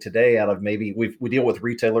I'm getting today out of, maybe we deal with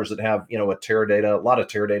retailers that have, a lot of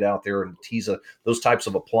Teradata out there, and Tesa, those types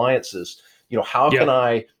of appliances. How can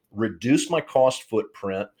I reduce my cost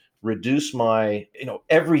footprint, reduce my,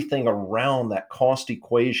 everything around that cost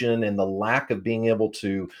equation and the lack of being able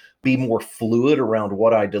to be more fluid around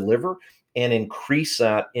what I deliver, and increase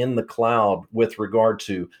that in the cloud with regard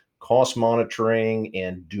to cost monitoring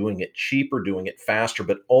and doing it cheaper, doing it faster,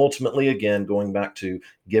 but ultimately, again, going back to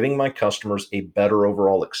giving my customers a better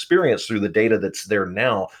overall experience through the data that's there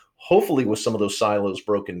now, hopefully with some of those silos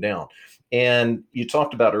broken down. And you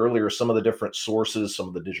talked about earlier some of the different sources, some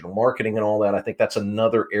of the digital marketing and all that. I think that's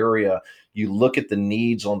another area. You look at the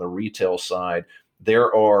needs on the retail side.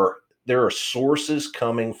 there are sources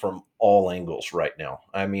coming from all angles right now.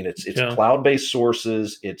 I mean, it's Yeah. cloud-based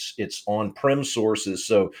sources, it's on-prem sources.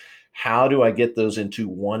 So how do I get those into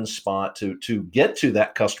one spot to get to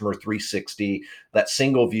that customer 360, that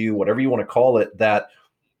single view, whatever you want to call it, that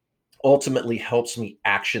ultimately helps me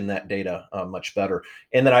action that data much better.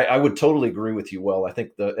 And then I would totally agree with you. Well, I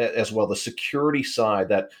think the security side,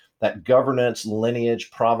 that governance, lineage,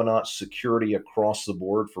 provenance, security across the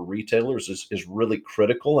board for retailers is really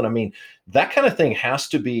critical. And I mean, that kind of thing has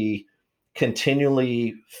to be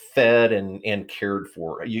continually fed and cared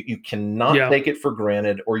for. You cannot Yeah. take it for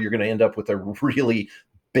granted, or you're going to end up with a really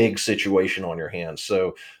big situation on your hands.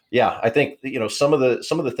 So yeah, I think some of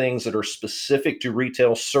the things that are specific to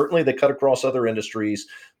retail, certainly they cut across other industries,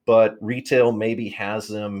 but retail maybe has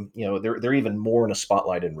them. They're even more in a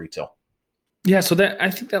spotlight in retail. Yeah, so that I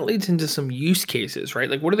think that leads into some use cases, right?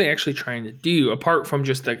 Like what are they actually trying to do apart from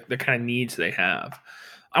just the kind of needs they have?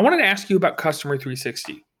 I wanted to ask you about customer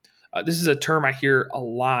 360. This is a term I hear a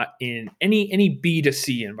lot in any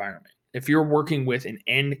B2C environment. If you're working with an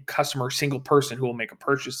end customer, single person who will make a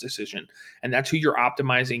purchase decision, and that's who you're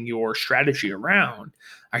optimizing your strategy around,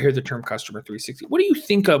 I hear the term customer 360. What do you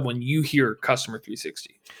think of when you hear customer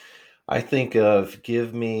 360? I think of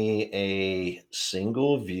give me a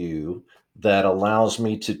single view that allows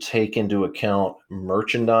me to take into account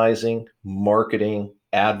merchandising, marketing,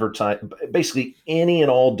 advertising, basically any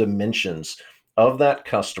and all dimensions of that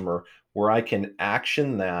customer where I can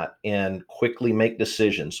action that and quickly make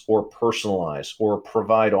decisions or personalize or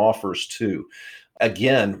provide offers to.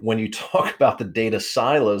 Again, when you talk about the data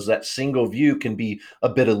silos, that single view can be a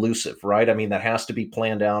bit elusive, right? I mean, that has to be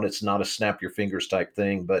planned out. It's not a snap your fingers type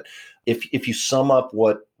thing. But if you sum up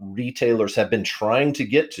what retailers have been trying to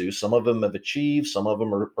get to, some of them have achieved, some of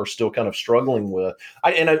them are still kind of struggling with.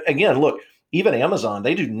 Again, look, even Amazon,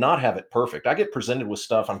 they do not have it perfect. I get presented with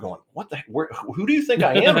stuff. I'm going, what the heck? Who do you think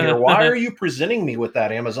I am here? Why are you presenting me with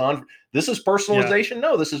that, Amazon? This is Yeah, personalization?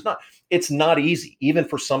 No, this is not. It's not easy, even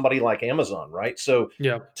for somebody like Amazon, right? So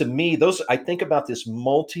yeah. to me, I think about this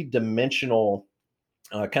multi-dimensional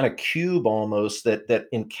kind of cube almost that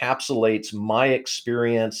encapsulates my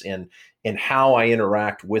experience and how I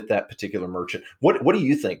interact with that particular merchant. What do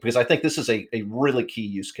you think? Because I think this is a really key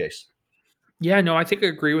use case. Yeah, no, I think I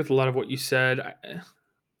agree with a lot of what you said.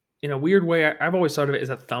 In a weird way, I've always thought of it as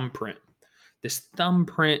a thumbprint. This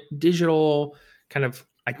thumbprint, digital kind of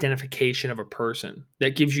identification of a person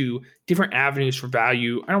that gives you different avenues for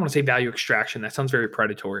value. I don't want to say value extraction, that sounds very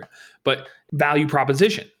predatory, but value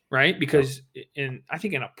proposition, right? Yeah, Because I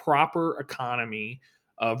think in a proper economy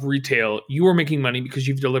of retail, you are making money because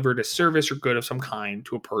you've delivered a service or good of some kind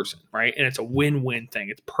to a person, right? And it's a win-win thing.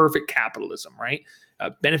 It's perfect capitalism, right?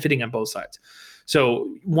 Benefiting on both sides.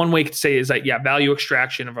 So one way to say is that, yeah, value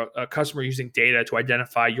extraction of a customer using data to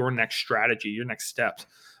identify your next strategy, your next steps.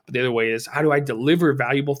 But the other way is, how do I deliver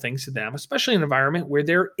valuable things to them, especially in an environment where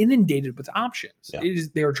they're inundated with options? yeah,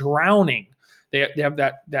 They're drowning. They have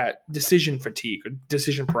that decision fatigue or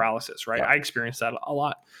decision paralysis, right? yeah, I experience that a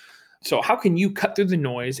lot. So how can you cut through the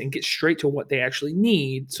noise and get straight to what they actually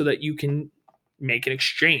need so that you can make an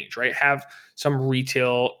exchange, right? Have some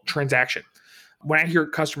retail transaction. When I hear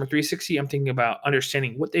customer 360, I'm thinking about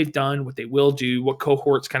understanding what they've done, what they will do, what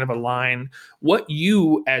cohorts kind of align, what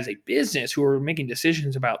you as a business who are making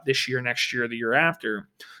decisions about this year, next year, the year after,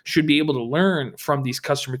 should be able to learn from these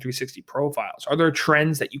customer 360 profiles. Are there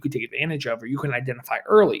trends that you could take advantage of or you can identify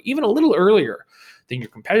early, even a little earlier than your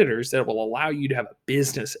competitors, that will allow you to have a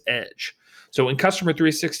business edge? So in customer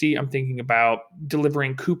 360, I'm thinking about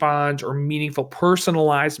delivering coupons or meaningful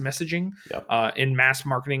personalized messaging yeah, in mass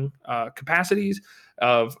marketing capacities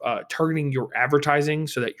of targeting your advertising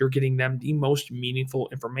so that you're getting them the most meaningful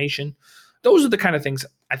information. Those are the kind of things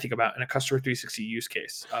I think about in a customer 360 use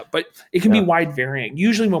case. But it can be yeah. wide varying.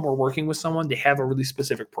 Usually, when we're working with someone, they have a really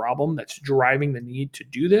specific problem that's driving the need to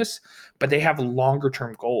do this, but they have longer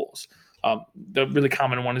term goals. The really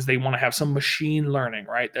common one is they want to have some machine learning,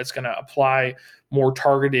 right? That's going to apply more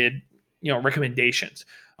targeted, recommendations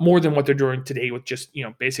more than what they're doing today with just,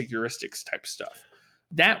 basic heuristics type stuff.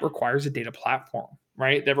 That requires a data platform,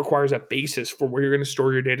 right? That requires a basis for where you're going to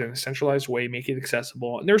store your data in a centralized way, make it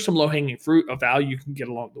accessible. And there's some low hanging fruit of value you can get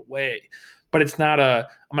along the way, but it's not I'm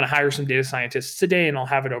going to hire some data scientists today and I'll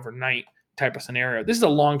have it overnight type of scenario. This is a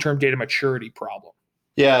long term data maturity problem.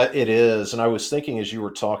 Yeah, it is. And I was thinking as you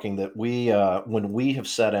were talking that when we have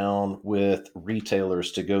sat down with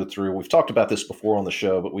retailers to go through, we've talked about this before on the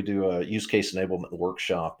show, but we do a use case enablement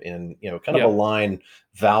workshop and, kind of Yep. align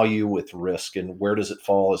value with risk and where does it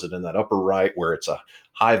fall? Is it in that upper right where it's a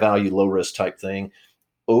high value, low risk type thing?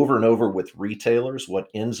 over and over with retailers, what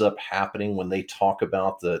ends up happening when they talk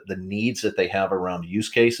about the needs that they have around use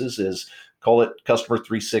cases is, call it customer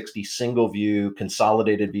 360, single view,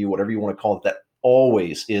 consolidated view, whatever you want to call it. That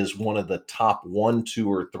always is one of the top one,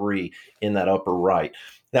 two, or three in that upper right.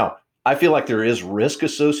 Now, I feel like there is risk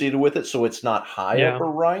associated with it, so it's not high Yeah. upper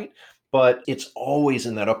right, but it's always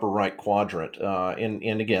in that upper right quadrant.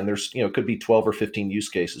 And again, there's, it could be 12 or 15 use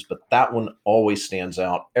cases, but that one always stands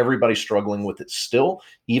out. Everybody's struggling with it still,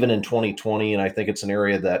 even in 2020. And I think it's an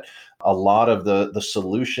area that a lot of the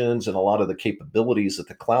solutions and a lot of the capabilities that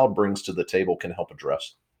the cloud brings to the table can help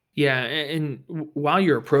address. Yeah, while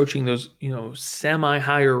you're approaching those, semi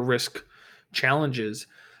higher risk challenges,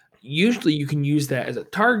 usually you can use that as a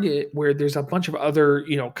target where there's a bunch of other,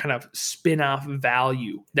 kind of spin-off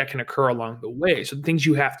value that can occur along the way. So the things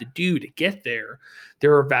you have to do to get there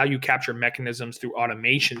are value capture mechanisms through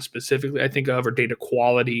automation specifically. I think of or data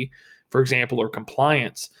quality, for example, or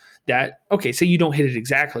compliance. That okay, say you don't hit it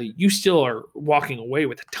exactly, you still are walking away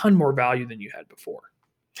with a ton more value than you had before.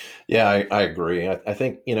 Yeah, I agree. I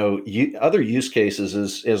think, other use cases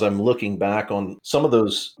is, as I'm looking back on some of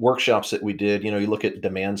those workshops that we did, you look at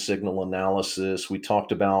demand signal analysis. We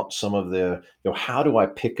talked about some of the, how do I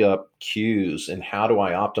pick up cues and how do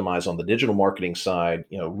I optimize on the digital marketing side,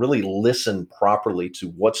 really listen properly to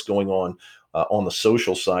what's going on the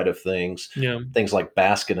social side of things. Yeah. Things like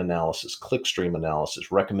basket analysis, clickstream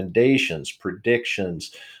analysis, recommendations,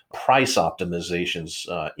 predictions, price optimizations,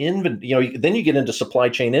 then you get into supply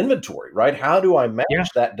chain inventory, right? How do I match Yeah.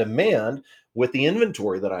 that demand with the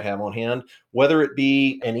inventory that I have on hand, whether it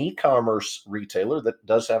be an e-commerce retailer that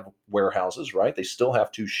does have warehouses, right? They still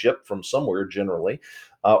have to ship from somewhere generally,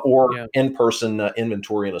 or Yeah. in-person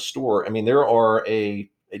inventory in a store. I mean, there are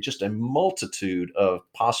just a multitude of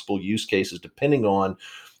possible use cases depending on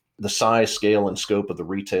the size, scale, and scope of the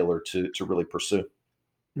retailer to really pursue.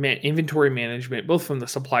 Man, inventory management, both from the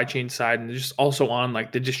supply chain side and just also on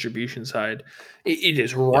like the distribution side, it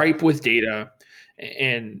is Yeah. ripe with data,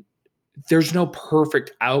 and there's no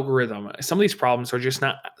perfect algorithm. Some of these problems are just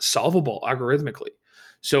not solvable algorithmically.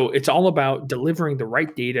 So it's all about delivering the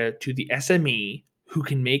right data to the SME who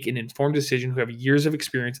can make an informed decision, who have years of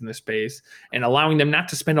experience in this space, and allowing them not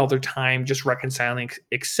to spend all their time just reconciling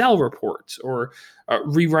Excel reports or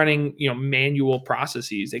rerunning, manual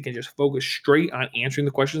processes. They can just focus straight on answering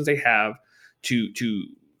the questions they have to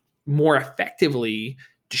more effectively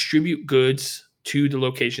distribute goods to the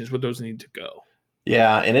locations where those need to go.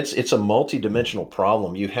 Yeah, and it's a multi-dimensional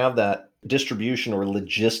problem. You have that distribution or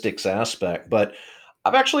logistics aspect, but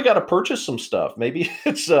I've actually got to purchase some stuff. Maybe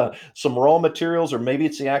it's some raw materials, or maybe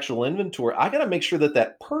it's the actual inventory. I got to make sure that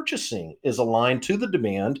that purchasing is aligned to the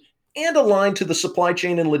demand and aligned to the supply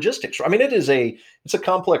chain and logistics. I mean, it's a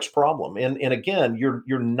complex problem, and again, you're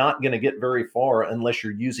not going to get very far unless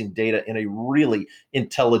you're using data in a really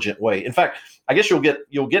intelligent way. In fact, I guess you'll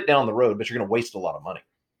get down the road, but you're going to waste a lot of money.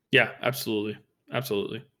 Yeah, absolutely.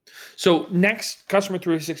 Absolutely. So next, customer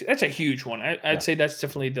 360, that's a huge one. I'd Yeah. say that's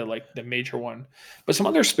definitely the major one. But some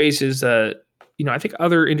other spaces that I think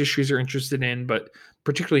other industries are interested in, but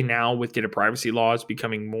particularly now with data privacy laws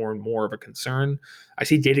becoming more and more of a concern, I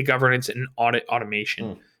see data governance and audit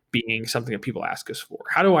automation Mm. being something that people ask us for.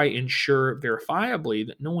 How do I ensure verifiably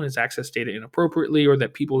that no one has accessed data inappropriately, or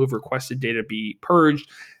that people who've requested data be purged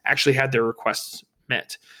actually had their requests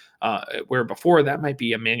met? Where before that might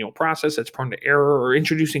be a manual process that's prone to error or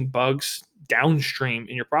introducing bugs downstream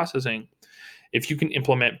in your processing. If you can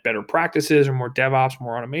implement better practices or more DevOps,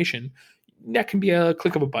 more automation, that can be a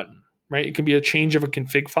click of a button, right? It can be a change of a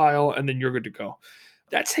config file, and then you're good to go.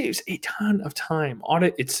 That saves a ton of time.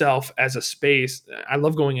 Audit itself as a space, I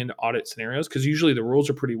love going into audit scenarios because usually the rules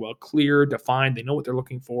are pretty well clear, defined. They know what they're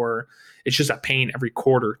looking for. It's just a pain every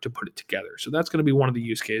quarter to put it together. So that's going to be one of the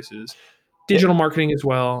use cases. Yeah. Digital marketing as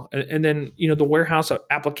well, and then the warehouse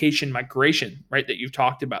application migration, right, that you've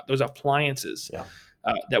talked about, those appliances Yeah.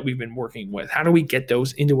 that we've been working with. How do we get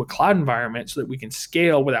those into a cloud environment so that we can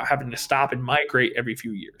scale without having to stop and migrate every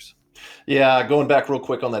few years? Yeah, going back real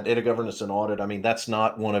quick on that data governance and audit, I mean, that's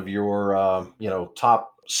not one of your, top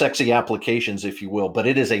sexy applications, if you will, but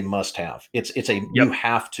it is a must-have. You Yep.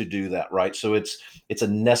 have to do that, right? So it's a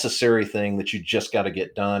necessary thing that you just got to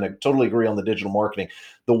get done. I totally agree on the digital marketing.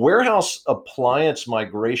 The warehouse appliance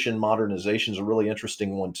migration modernization is a really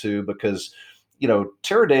interesting one too, because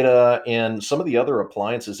Teradata and some of the other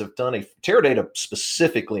appliances have Teradata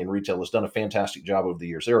specifically in retail has done a fantastic job over the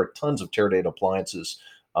years. There are tons of Teradata appliances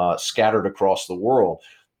scattered across the world,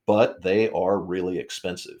 but they are really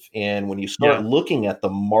expensive. And when you start Yeah. looking at the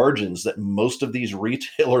margins that most of these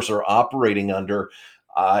retailers are operating under,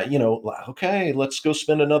 Okay, let's go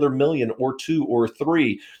spend another million or two or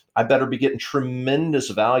three. I better be getting tremendous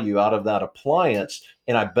value out of that appliance,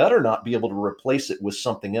 and I better not be able to replace it with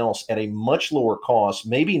something else at a much lower cost,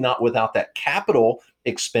 maybe not without that capital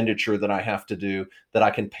expenditure that I have to do that I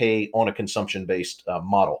can pay on a consumption based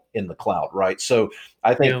model in the cloud, right? So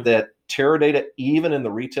I think Yeah, that Teradata, even in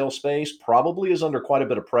the retail space, probably is under quite a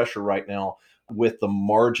bit of pressure right now with the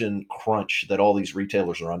margin crunch that all these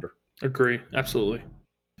retailers are under. agree. Absolutely.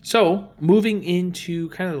 So, moving into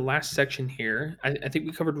kind of the last section here, I think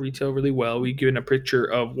we covered retail really well. We've given a picture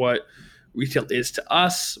of what retail is to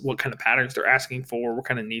us, what kind of patterns they're asking for, what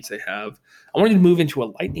kind of needs they have. I wanted to move into a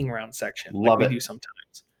lightning round section like Love we it. do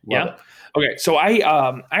sometimes. Love Yeah. it. Okay. So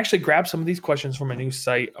I actually grabbed some of these questions from a new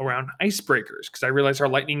site around icebreakers because I realized our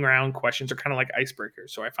lightning round questions are kind of like icebreakers.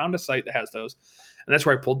 So I found a site that has those, and that's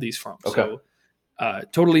where I pulled these from. Okay. So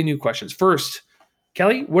totally new questions. First,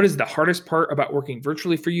 Kelly, what is the hardest part about working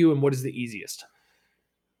virtually for you, and what is the easiest?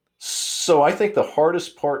 So I think the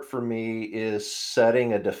hardest part for me is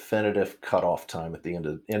setting a definitive cutoff time at the end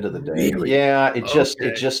of the day. Really? Yeah, it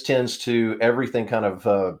Okay. just tends to everything kind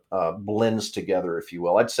of blends together, if you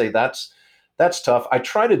will. I'd say that's tough. I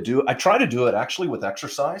try to do it actually with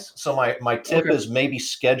exercise. So my tip Okay. is maybe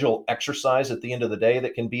schedule exercise at the end of the day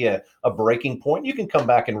that can be a breaking point. You can come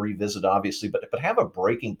back and revisit, obviously, but have a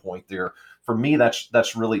breaking point there. For me,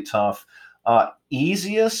 that's really tough.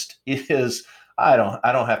 Easiest is I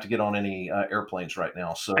don't have to get on any airplanes right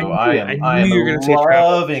now, I so I knew it. I am I knew am you were going to say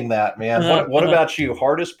travel. loving that, man. What about you?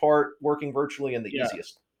 Hardest part working virtually and the Yeah.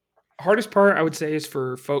 easiest? Hardest part I would say is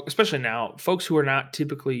for folks, especially now, folks who are not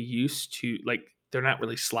typically used to like they're not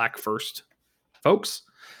really Slack first folks.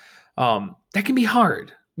 That can be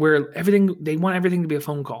hard where everything they want everything to be a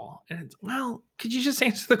phone call. And it's, well, could you just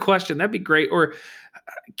answer the question? That'd be great. Or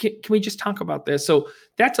can we just talk about this? So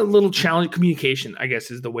that's a little challenge. Communication, I guess,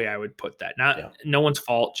 is the way I would put that. Not Yeah, no one's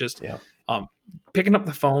fault, just yeah, um, picking up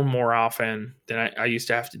the phone more often than I used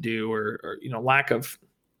to have to do, or lack of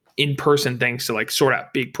in-person things to like sort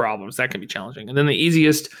out big problems. That can be challenging. And then the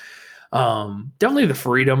easiest, definitely the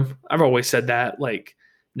freedom. I've always said that. Like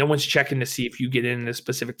no one's checking to see if you get in at a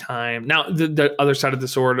specific time. Now the other side of the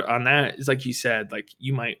sword on that is like you said, like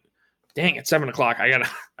you might, dang, it's 7 o'clock.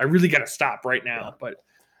 I really gotta stop right yeah. now. But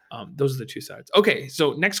those are the two sides. Okay,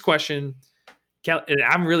 so next question. And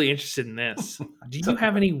I'm really interested in this. Do you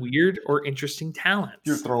have any weird or interesting You're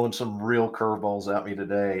talents? throwing some real curveballs at me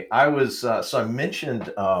today.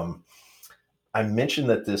 I mentioned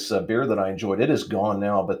that this beer that I enjoyed, it is gone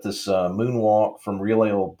now, but this Moonwalk from Real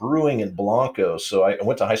Ale Brewing in Blanco. So I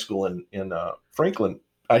went to high school in Franklin.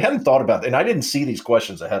 I hadn't thought about it, and I didn't see these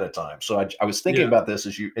questions ahead of time. So I was thinking Yeah. about this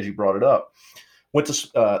as you brought it up. Went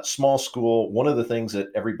to small school. One of the things that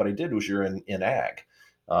everybody did was you're in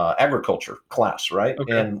agriculture class, right?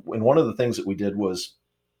 Okay. And one of the things that we did was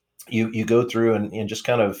you go through and just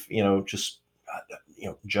kind of just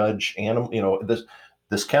judge animal,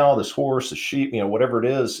 this cow, this horse, this sheep, whatever it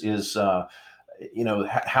is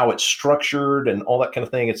how it's structured and all that kind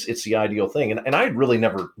of thing. It's the ideal thing, and I had really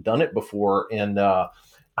never done it before, and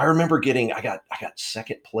I remember I got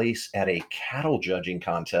second place at a cattle judging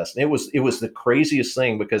contest, and it was the craziest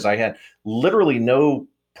thing because I had literally no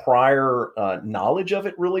prior knowledge of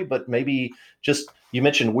it really, but maybe just you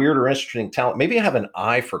mentioned weird or interesting talent. Maybe I have an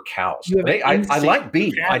eye for cows. You have an I instinct like for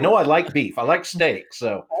beef. I know cattle. I like beef. I like steak.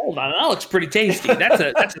 So Hold on, that looks pretty tasty. That's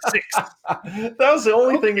a six. that was the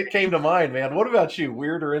only thing that Okay. came to mind, man. What about you?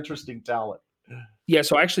 Weird or interesting talent? Yeah,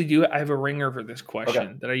 so I actually do. I have a ringer for this Okay.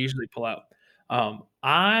 question that I usually pull out.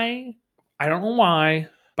 I don't know why,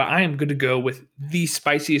 but I am good to go with the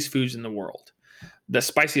spiciest foods in the world. The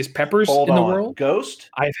spiciest peppers Hold in the on. world. Ghost?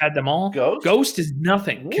 I've had them all. Ghost? Ghost is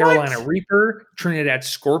nothing. Carolina What? Reaper, Trinidad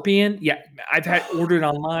Scorpion. Yeah, I've had ordered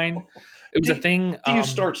online. It was a do, thing. do you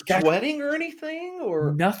start Gosh, sweating or anything?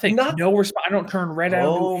 Or nothing. not? No response. I don't turn red. I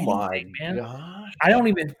don't do Oh my anything, man. I gosh. don't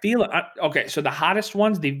even feel it. Okay, so the hottest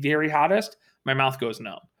ones, the very hottest, my mouth goes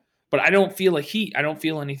numb, but I don't feel a heat. I don't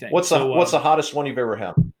feel anything. So What's the hottest one you've ever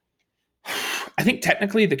had? I think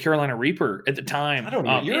technically the Carolina Reaper at the I time. don't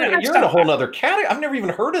even. And I've You're in a stopped. whole nother category. I've never even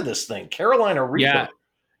heard of this thing, Carolina Yeah, Reaper.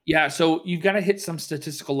 yeah. So you've got to hit some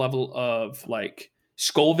statistical level of like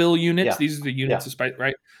Scoville units. Yeah, These are the units yeah. of spice,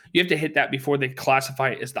 right? You have to hit that before they classify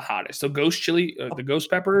it as the hottest. So ghost chili, the ghost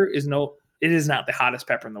pepper is no. It is not the hottest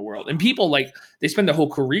pepper in the world. And people like they spend their whole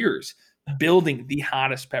careers building the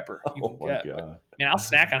hottest pepper you Oh can my get. But god. man, I'll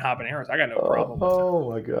snack on habaneros. I got no Oh, problem with them. oh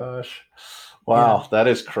my gosh. Yeah. Wow, that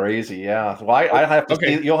is crazy. Yeah. Well, I have to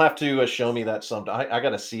Okay. see. You'll have to show me that sometime. I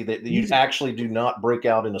got to see that you Easy. actually do not break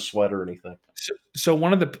out in a sweat or anything. So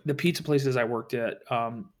one of the pizza places I worked at,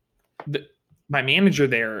 the my manager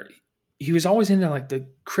there, he was always into like the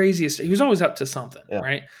craziest. He was always up to something, Yeah.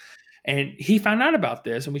 right? And he found out about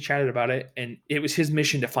this and we chatted about it. And it was his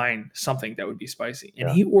mission to find something that would be spicy. And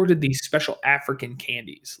Yeah. he ordered these special African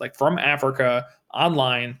candies, like from Africa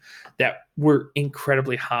online, that were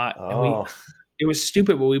incredibly hot. Oh. And it was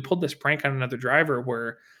stupid, but we pulled this prank on another driver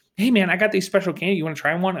where, hey man, I got these special candy. You want to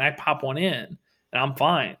try one? And I pop one in and I'm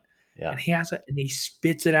fine. Yeah. And he has it and he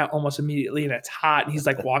spits it out almost immediately. And it's hot. And he's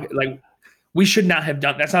like walking like, we should not have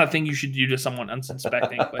done. That's not a thing you should do to someone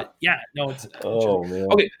unsuspecting. But yeah, no, it's Oh man.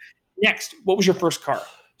 okay. Next, what was your first car?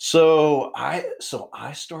 So I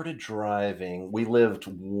started driving. We lived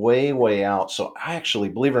way out. So I actually,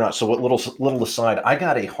 believe it or not, so what little aside, I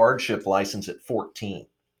got a hardship license at 14.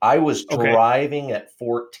 I was Okay. driving at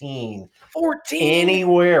 14 14.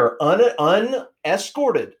 anywhere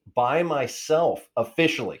unescorted by myself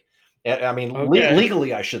officially. I mean, Okay.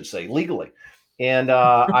 legally, I should say, legally. And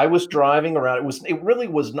I was driving around. It really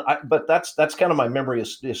was not, but that's kind of my memory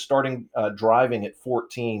is starting driving at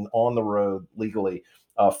 14 on the road legally.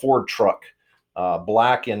 Ford truck,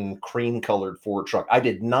 black and cream colored Ford truck.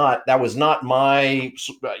 That was not my,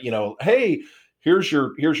 hey, here's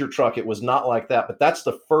your truck. It was not like that, but that's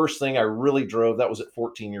the first thing I really drove. That was at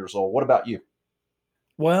 14 years old. What about you?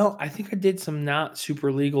 Well, I think I did some not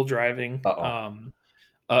super legal driving.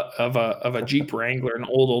 Of a Jeep Wrangler, an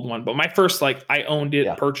old one. But my first, like, I owned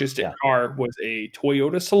it, purchased it car was a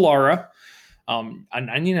Toyota Solara, a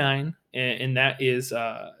 99, and that is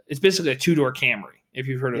it's basically a 2-door Camry. If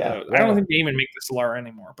you've heard of those, I don't think they even make the Solara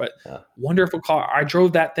anymore. But wonderful car. I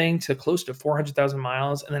drove that thing to close to 400,000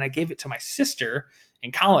 miles, and then I gave it to my sister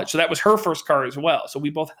in college. So that was her first car as well. So we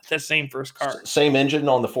both had the same first car. Same engine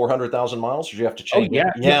on the 400,000 miles? Or did you have to change?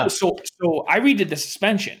 Oh yeah. So I redid the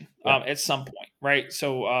suspension at some point, right?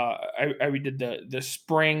 So I redid the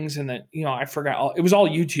springs and I forgot it was all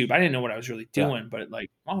YouTube. I didn't know what I was really doing, but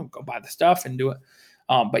I'll go buy the stuff and do it.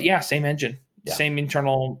 But yeah, same engine, same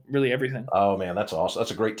internal, really everything. Oh man, that's awesome. That's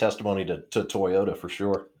a great testimony to Toyota for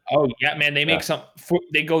sure. Oh yeah, man, they make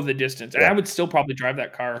they go the distance, and I would still probably drive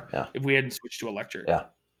that car if we hadn't switched to electric.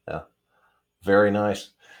 Yeah. Very nice.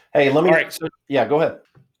 Hey, all right. So go ahead.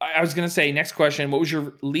 I was gonna say, next question: what was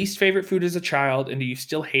your least favorite food as a child, and do you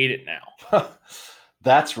still hate it now?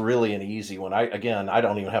 That's really an easy one. I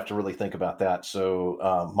don't even have to really think about that.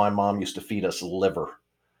 So my mom used to feed us liver.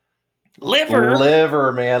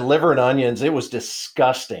 Liver, man, liver and onions. It was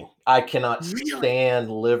disgusting. I cannot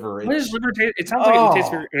stand liver. What does liver taste? It sounds like it would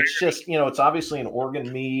taste very. It's just it's obviously an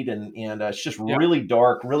organ meat, and it's just really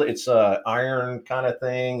dark. Really, it's a iron kind of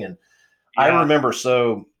thing. And I remember,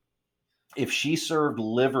 so if she served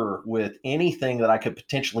liver with anything that I could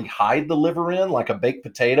potentially hide the liver in, like a baked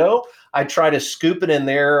potato, I'd try to scoop it in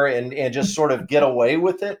there and just sort of get away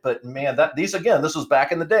with it. But man, this was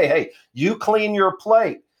back in the day. Hey, you clean your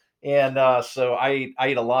plate. And so I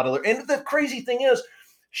ate a lot of liver. And the crazy thing is,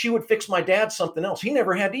 she would fix my dad something else. He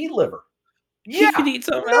never had to eat liver. He could eat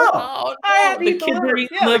something else. No, I had to eat the liver.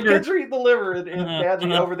 The kids are eating the liver, and Dad's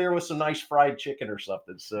over there with some nice fried chicken or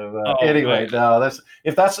something. So anyway, no,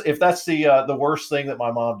 if that's the worst thing that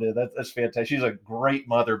my mom did, that's fantastic. She's a great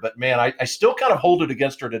mother, but man, I still kind of hold it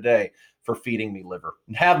against her today for feeding me liver.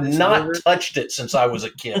 Have not touched it since I was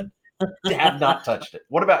a kid. Have not touched it.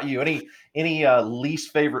 What about you? Any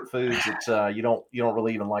least favorite foods that you don't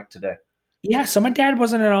really even like today? Yeah, so my dad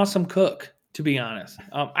wasn't an awesome cook, to be honest.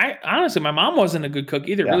 My mom wasn't a good cook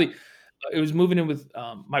either. Yeah. Really, it was moving in with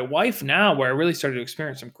my wife now, where I really started to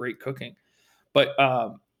experience some great cooking. But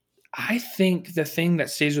I think the thing that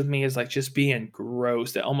stays with me is like just being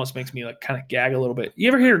gross. That almost makes me like kind of gag a little bit. You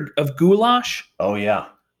ever hear of goulash? Oh yeah.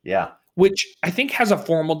 Which I think has a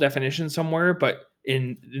formal definition somewhere, but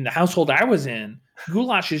in the household I was in,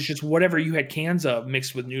 goulash is just whatever you had cans of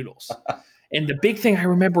mixed with noodles. And the big thing I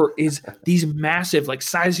remember is these massive, like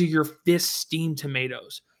size of your fist steamed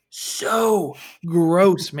tomatoes. So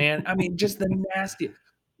gross, man. I mean, just the nasty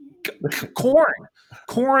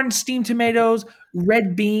corn steamed tomatoes,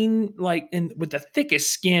 red bean, like with the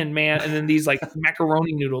thickest skin, man. And then these like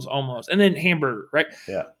macaroni noodles almost, and then hamburger, right?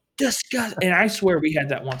 Yeah. Disgusting. And I swear we had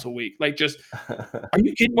that once a week. Like, just, are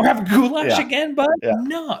you kidding? We're having goulash again, bud? Yeah.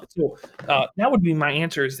 No. So that would be my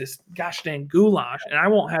answer, is this gosh dang goulash. And I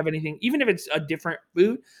won't have anything, even if it's a different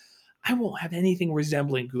food, I won't have anything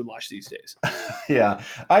resembling goulash these days. Yeah.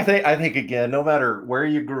 I think again, no matter where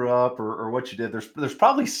you grew up or what you did, there's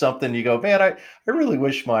probably something you go, man, I really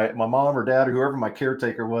wish my mom or dad or whoever my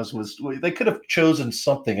caretaker was they could have chosen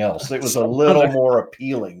something else. It was a little more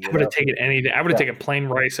appealing. I would have taken anything. I would have taken plain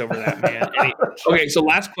rice over that, man. Okay. So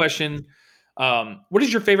last question. What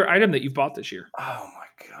is your favorite item that you've bought this year? Oh my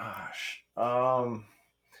gosh.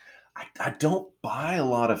 I don't buy a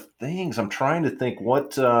lot of things. I'm trying to think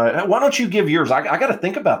what. Why don't you give yours? I got to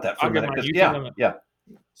think about that for I'll a give minute mine. because You think yeah, of it. yeah,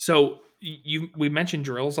 So we mentioned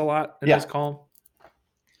drills a lot in yeah, this call.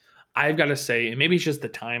 I've got to say, and maybe it's just the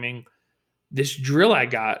timing. This drill I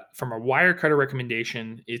got from a wire cutter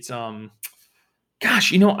recommendation. It's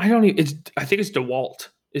gosh, I don't even. I think it's DeWalt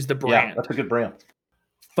is the yeah. brand. That's a good brand.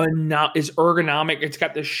 It's ergonomic. It's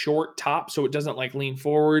got this short top, so it doesn't like lean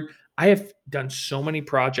forward. I have done so many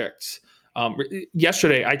projects.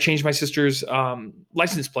 Yesterday, I changed my sister's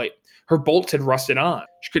license plate. Her bolts had rusted on.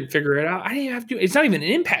 She couldn't figure it out. I didn't have to. It's not even an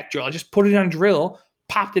impact drill. I just put it on drill,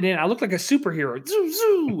 popped it in. I looked like a superhero. Zoo,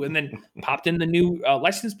 zoo, and then popped in the new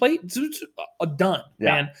license plate. Zoo, zoo, done,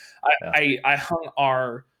 Yeah, man. yeah, I hung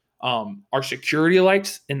our security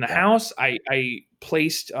lights in the yeah, house. I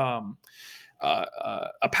placed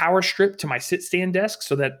a power strip to my sit stand desk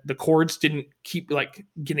so that the cords didn't keep like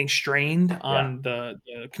getting strained yeah, on the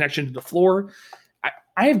connection to the floor.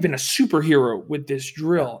 I have been a superhero with this yeah,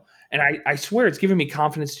 drill, and I swear it's given me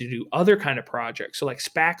confidence to do other kind of projects. So like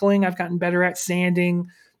spackling, I've gotten better at sanding,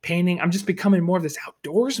 painting. I'm just becoming more of this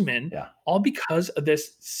outdoorsman, yeah. all because of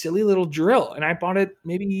this silly little drill. And I bought it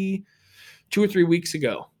maybe 2 or 3 weeks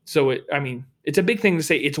ago. So it's a big thing to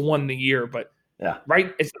say it's one the year, but Yeah.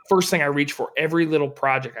 right, it's the first thing I reach for. Every little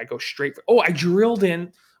project I go straight for. Oh, I drilled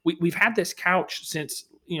in. We've had this couch since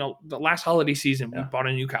the last holiday season. We Yeah. bought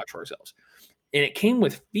a new couch for ourselves, and it came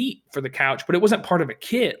with feet for the couch, but it wasn't part of a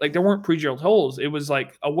kit. Like there weren't pre-drilled holes. It was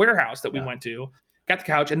like a warehouse that we Yeah. went to, got the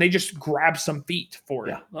couch, and they just grabbed some feet for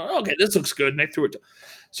it. Yeah. Oh, okay, this looks good, and they threw it.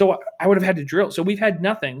 So I would have had to drill. So we've had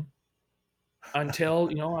nothing until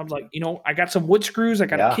I'm like, I got some wood screws. I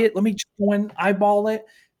got a Yeah. kit. Let me just go and eyeball it.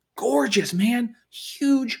 Gorgeous, man.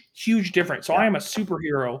 Huge difference. So Yeah. I am a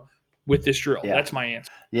superhero with this drill. Yeah. That's my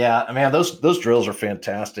answer. Yeah, I mean those drills are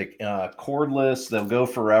fantastic. Cordless, they'll go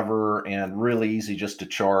forever and really easy just to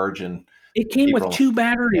charge and It came keep with rolling. 2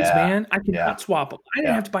 batteries, Yeah, man. I can yeah, hot swap them. I didn't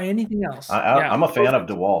yeah. have to buy anything else. I, Yeah, I'm a fan of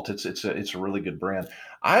perfect. DeWalt. It's a really good brand.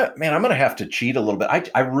 I'm gonna have to cheat a little bit.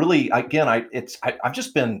 I really again I've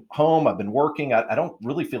just been home. I've been working. I don't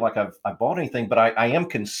really feel like I bought anything, but I am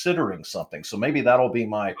considering something. So maybe that'll be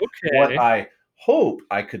my what Okay. I hope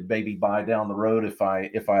I could maybe buy down the road if I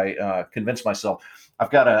convince myself. I've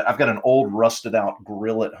got an old rusted out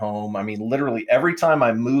grill at home. I mean, literally every time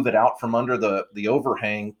I move it out from under the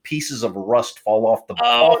overhang, pieces of rust fall Oh off the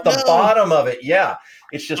no. bottom of it. Yeah,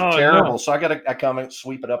 it's just Oh terrible. no. So I come and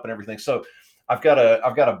sweep it up and everything. So I've got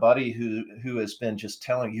a buddy who has been just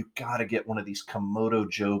telling you got to get one of these Komodo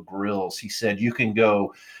Joe grills. He said you can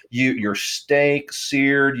go your steak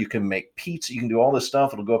seared, you can make pizza, you can do all this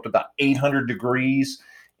stuff. It'll go up to about 800 degrees,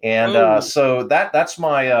 and Oh, so that's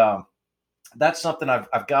something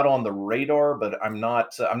I've got on the radar, but I'm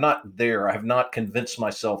not there. I have not convinced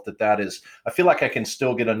myself that is. I feel like I can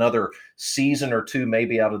still get another season or two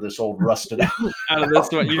maybe out of this old rusted out of this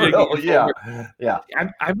out one, you're gonna get grill. your full. Yeah, yeah.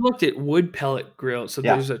 I've looked at wood pellet grills. So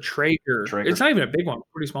Yeah, there's a Traeger. It's Traeger. not even a big one,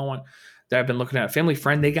 pretty small one that I've been looking at. A family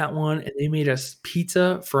friend, they got one and they made us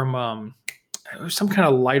pizza from it was some kind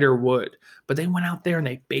of lighter wood. But they went out there and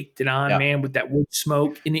they baked it on, Yeah, man, with that wood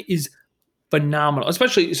smoke. And it is phenomenal.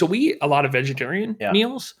 Especially so we eat a lot of vegetarian yeah,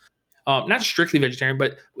 meals. Not strictly vegetarian,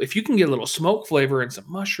 but if you can get a little smoke flavor and some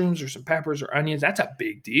mushrooms or some peppers or onions, that's a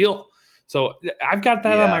big deal. So I've got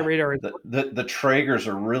that on my yeah. radar. The Traegers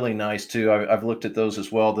are really nice too. I've looked at those as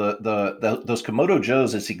well. Those Komodo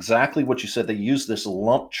Joes, it's exactly what you said. They use this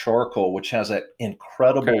lump charcoal, which has that Okay.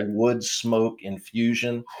 incredible wood smoke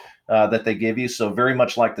infusion that they give you. So very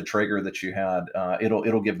much like the Traeger that you had,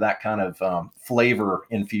 it'll give that kind of flavor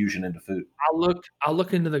infusion into food. I'll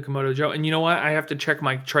look into the Komodo Joe. And you know what? I have to check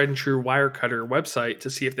my tried and true wire cutter website to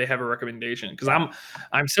see if they have a recommendation. Because Yeah.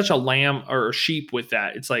 I'm such a lamb or a sheep with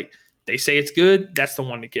that. It's like they say it's good, that's the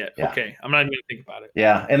one to get. Yeah. Okay. I'm not even gonna think about it.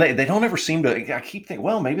 Yeah, and they don't ever seem to. I keep thinking,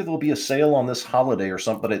 well, maybe there'll be a sale on this holiday or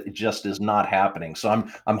something, but it just is not happening. So I'm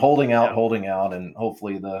Yeah. holding out, and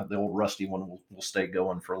hopefully the old rusty one will stay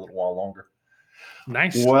going for a little while longer.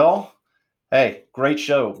 Nice. Well, hey, great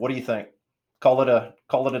show. What do you think? Call it a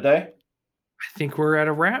day? I think we're at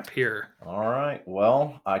a wrap here. All right.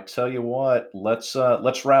 Well, I tell you what, let's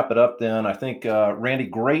wrap it up then. I think Randy,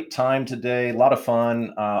 great time today, a lot of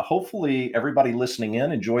fun. Hopefully, everybody listening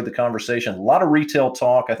in enjoyed the conversation. A lot of retail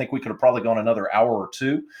talk. I think we could have probably gone another hour or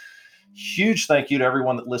two. Huge thank you to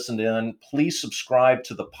everyone that listened in. Please subscribe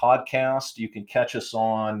to the podcast. You can catch us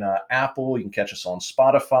on Apple. You can catch us on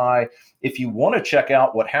Spotify. If you want to check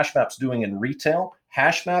out what HashMap's doing in retail,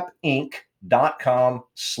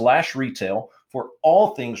 hashmapinc.com/retail for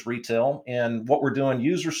all things retail and what we're doing,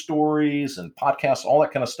 user stories and podcasts, all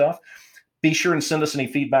that kind of stuff. Be sure and send us any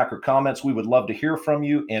feedback or comments. We would love to hear from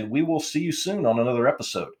you, and we will see you soon on another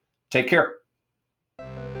episode. Take care.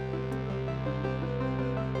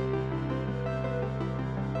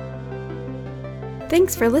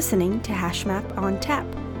 Thanks for listening to HashMap on Tap.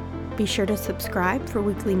 Be sure to subscribe for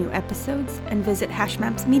weekly new episodes and visit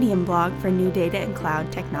HashMap's Medium blog for new data and cloud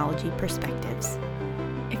technology perspectives.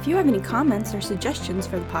 If you have any comments or suggestions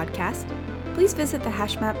for the podcast, please visit the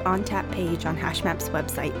HashMap on Tap page on HashMap's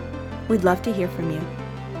website. We'd love to hear from you.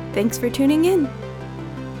 Thanks for tuning in.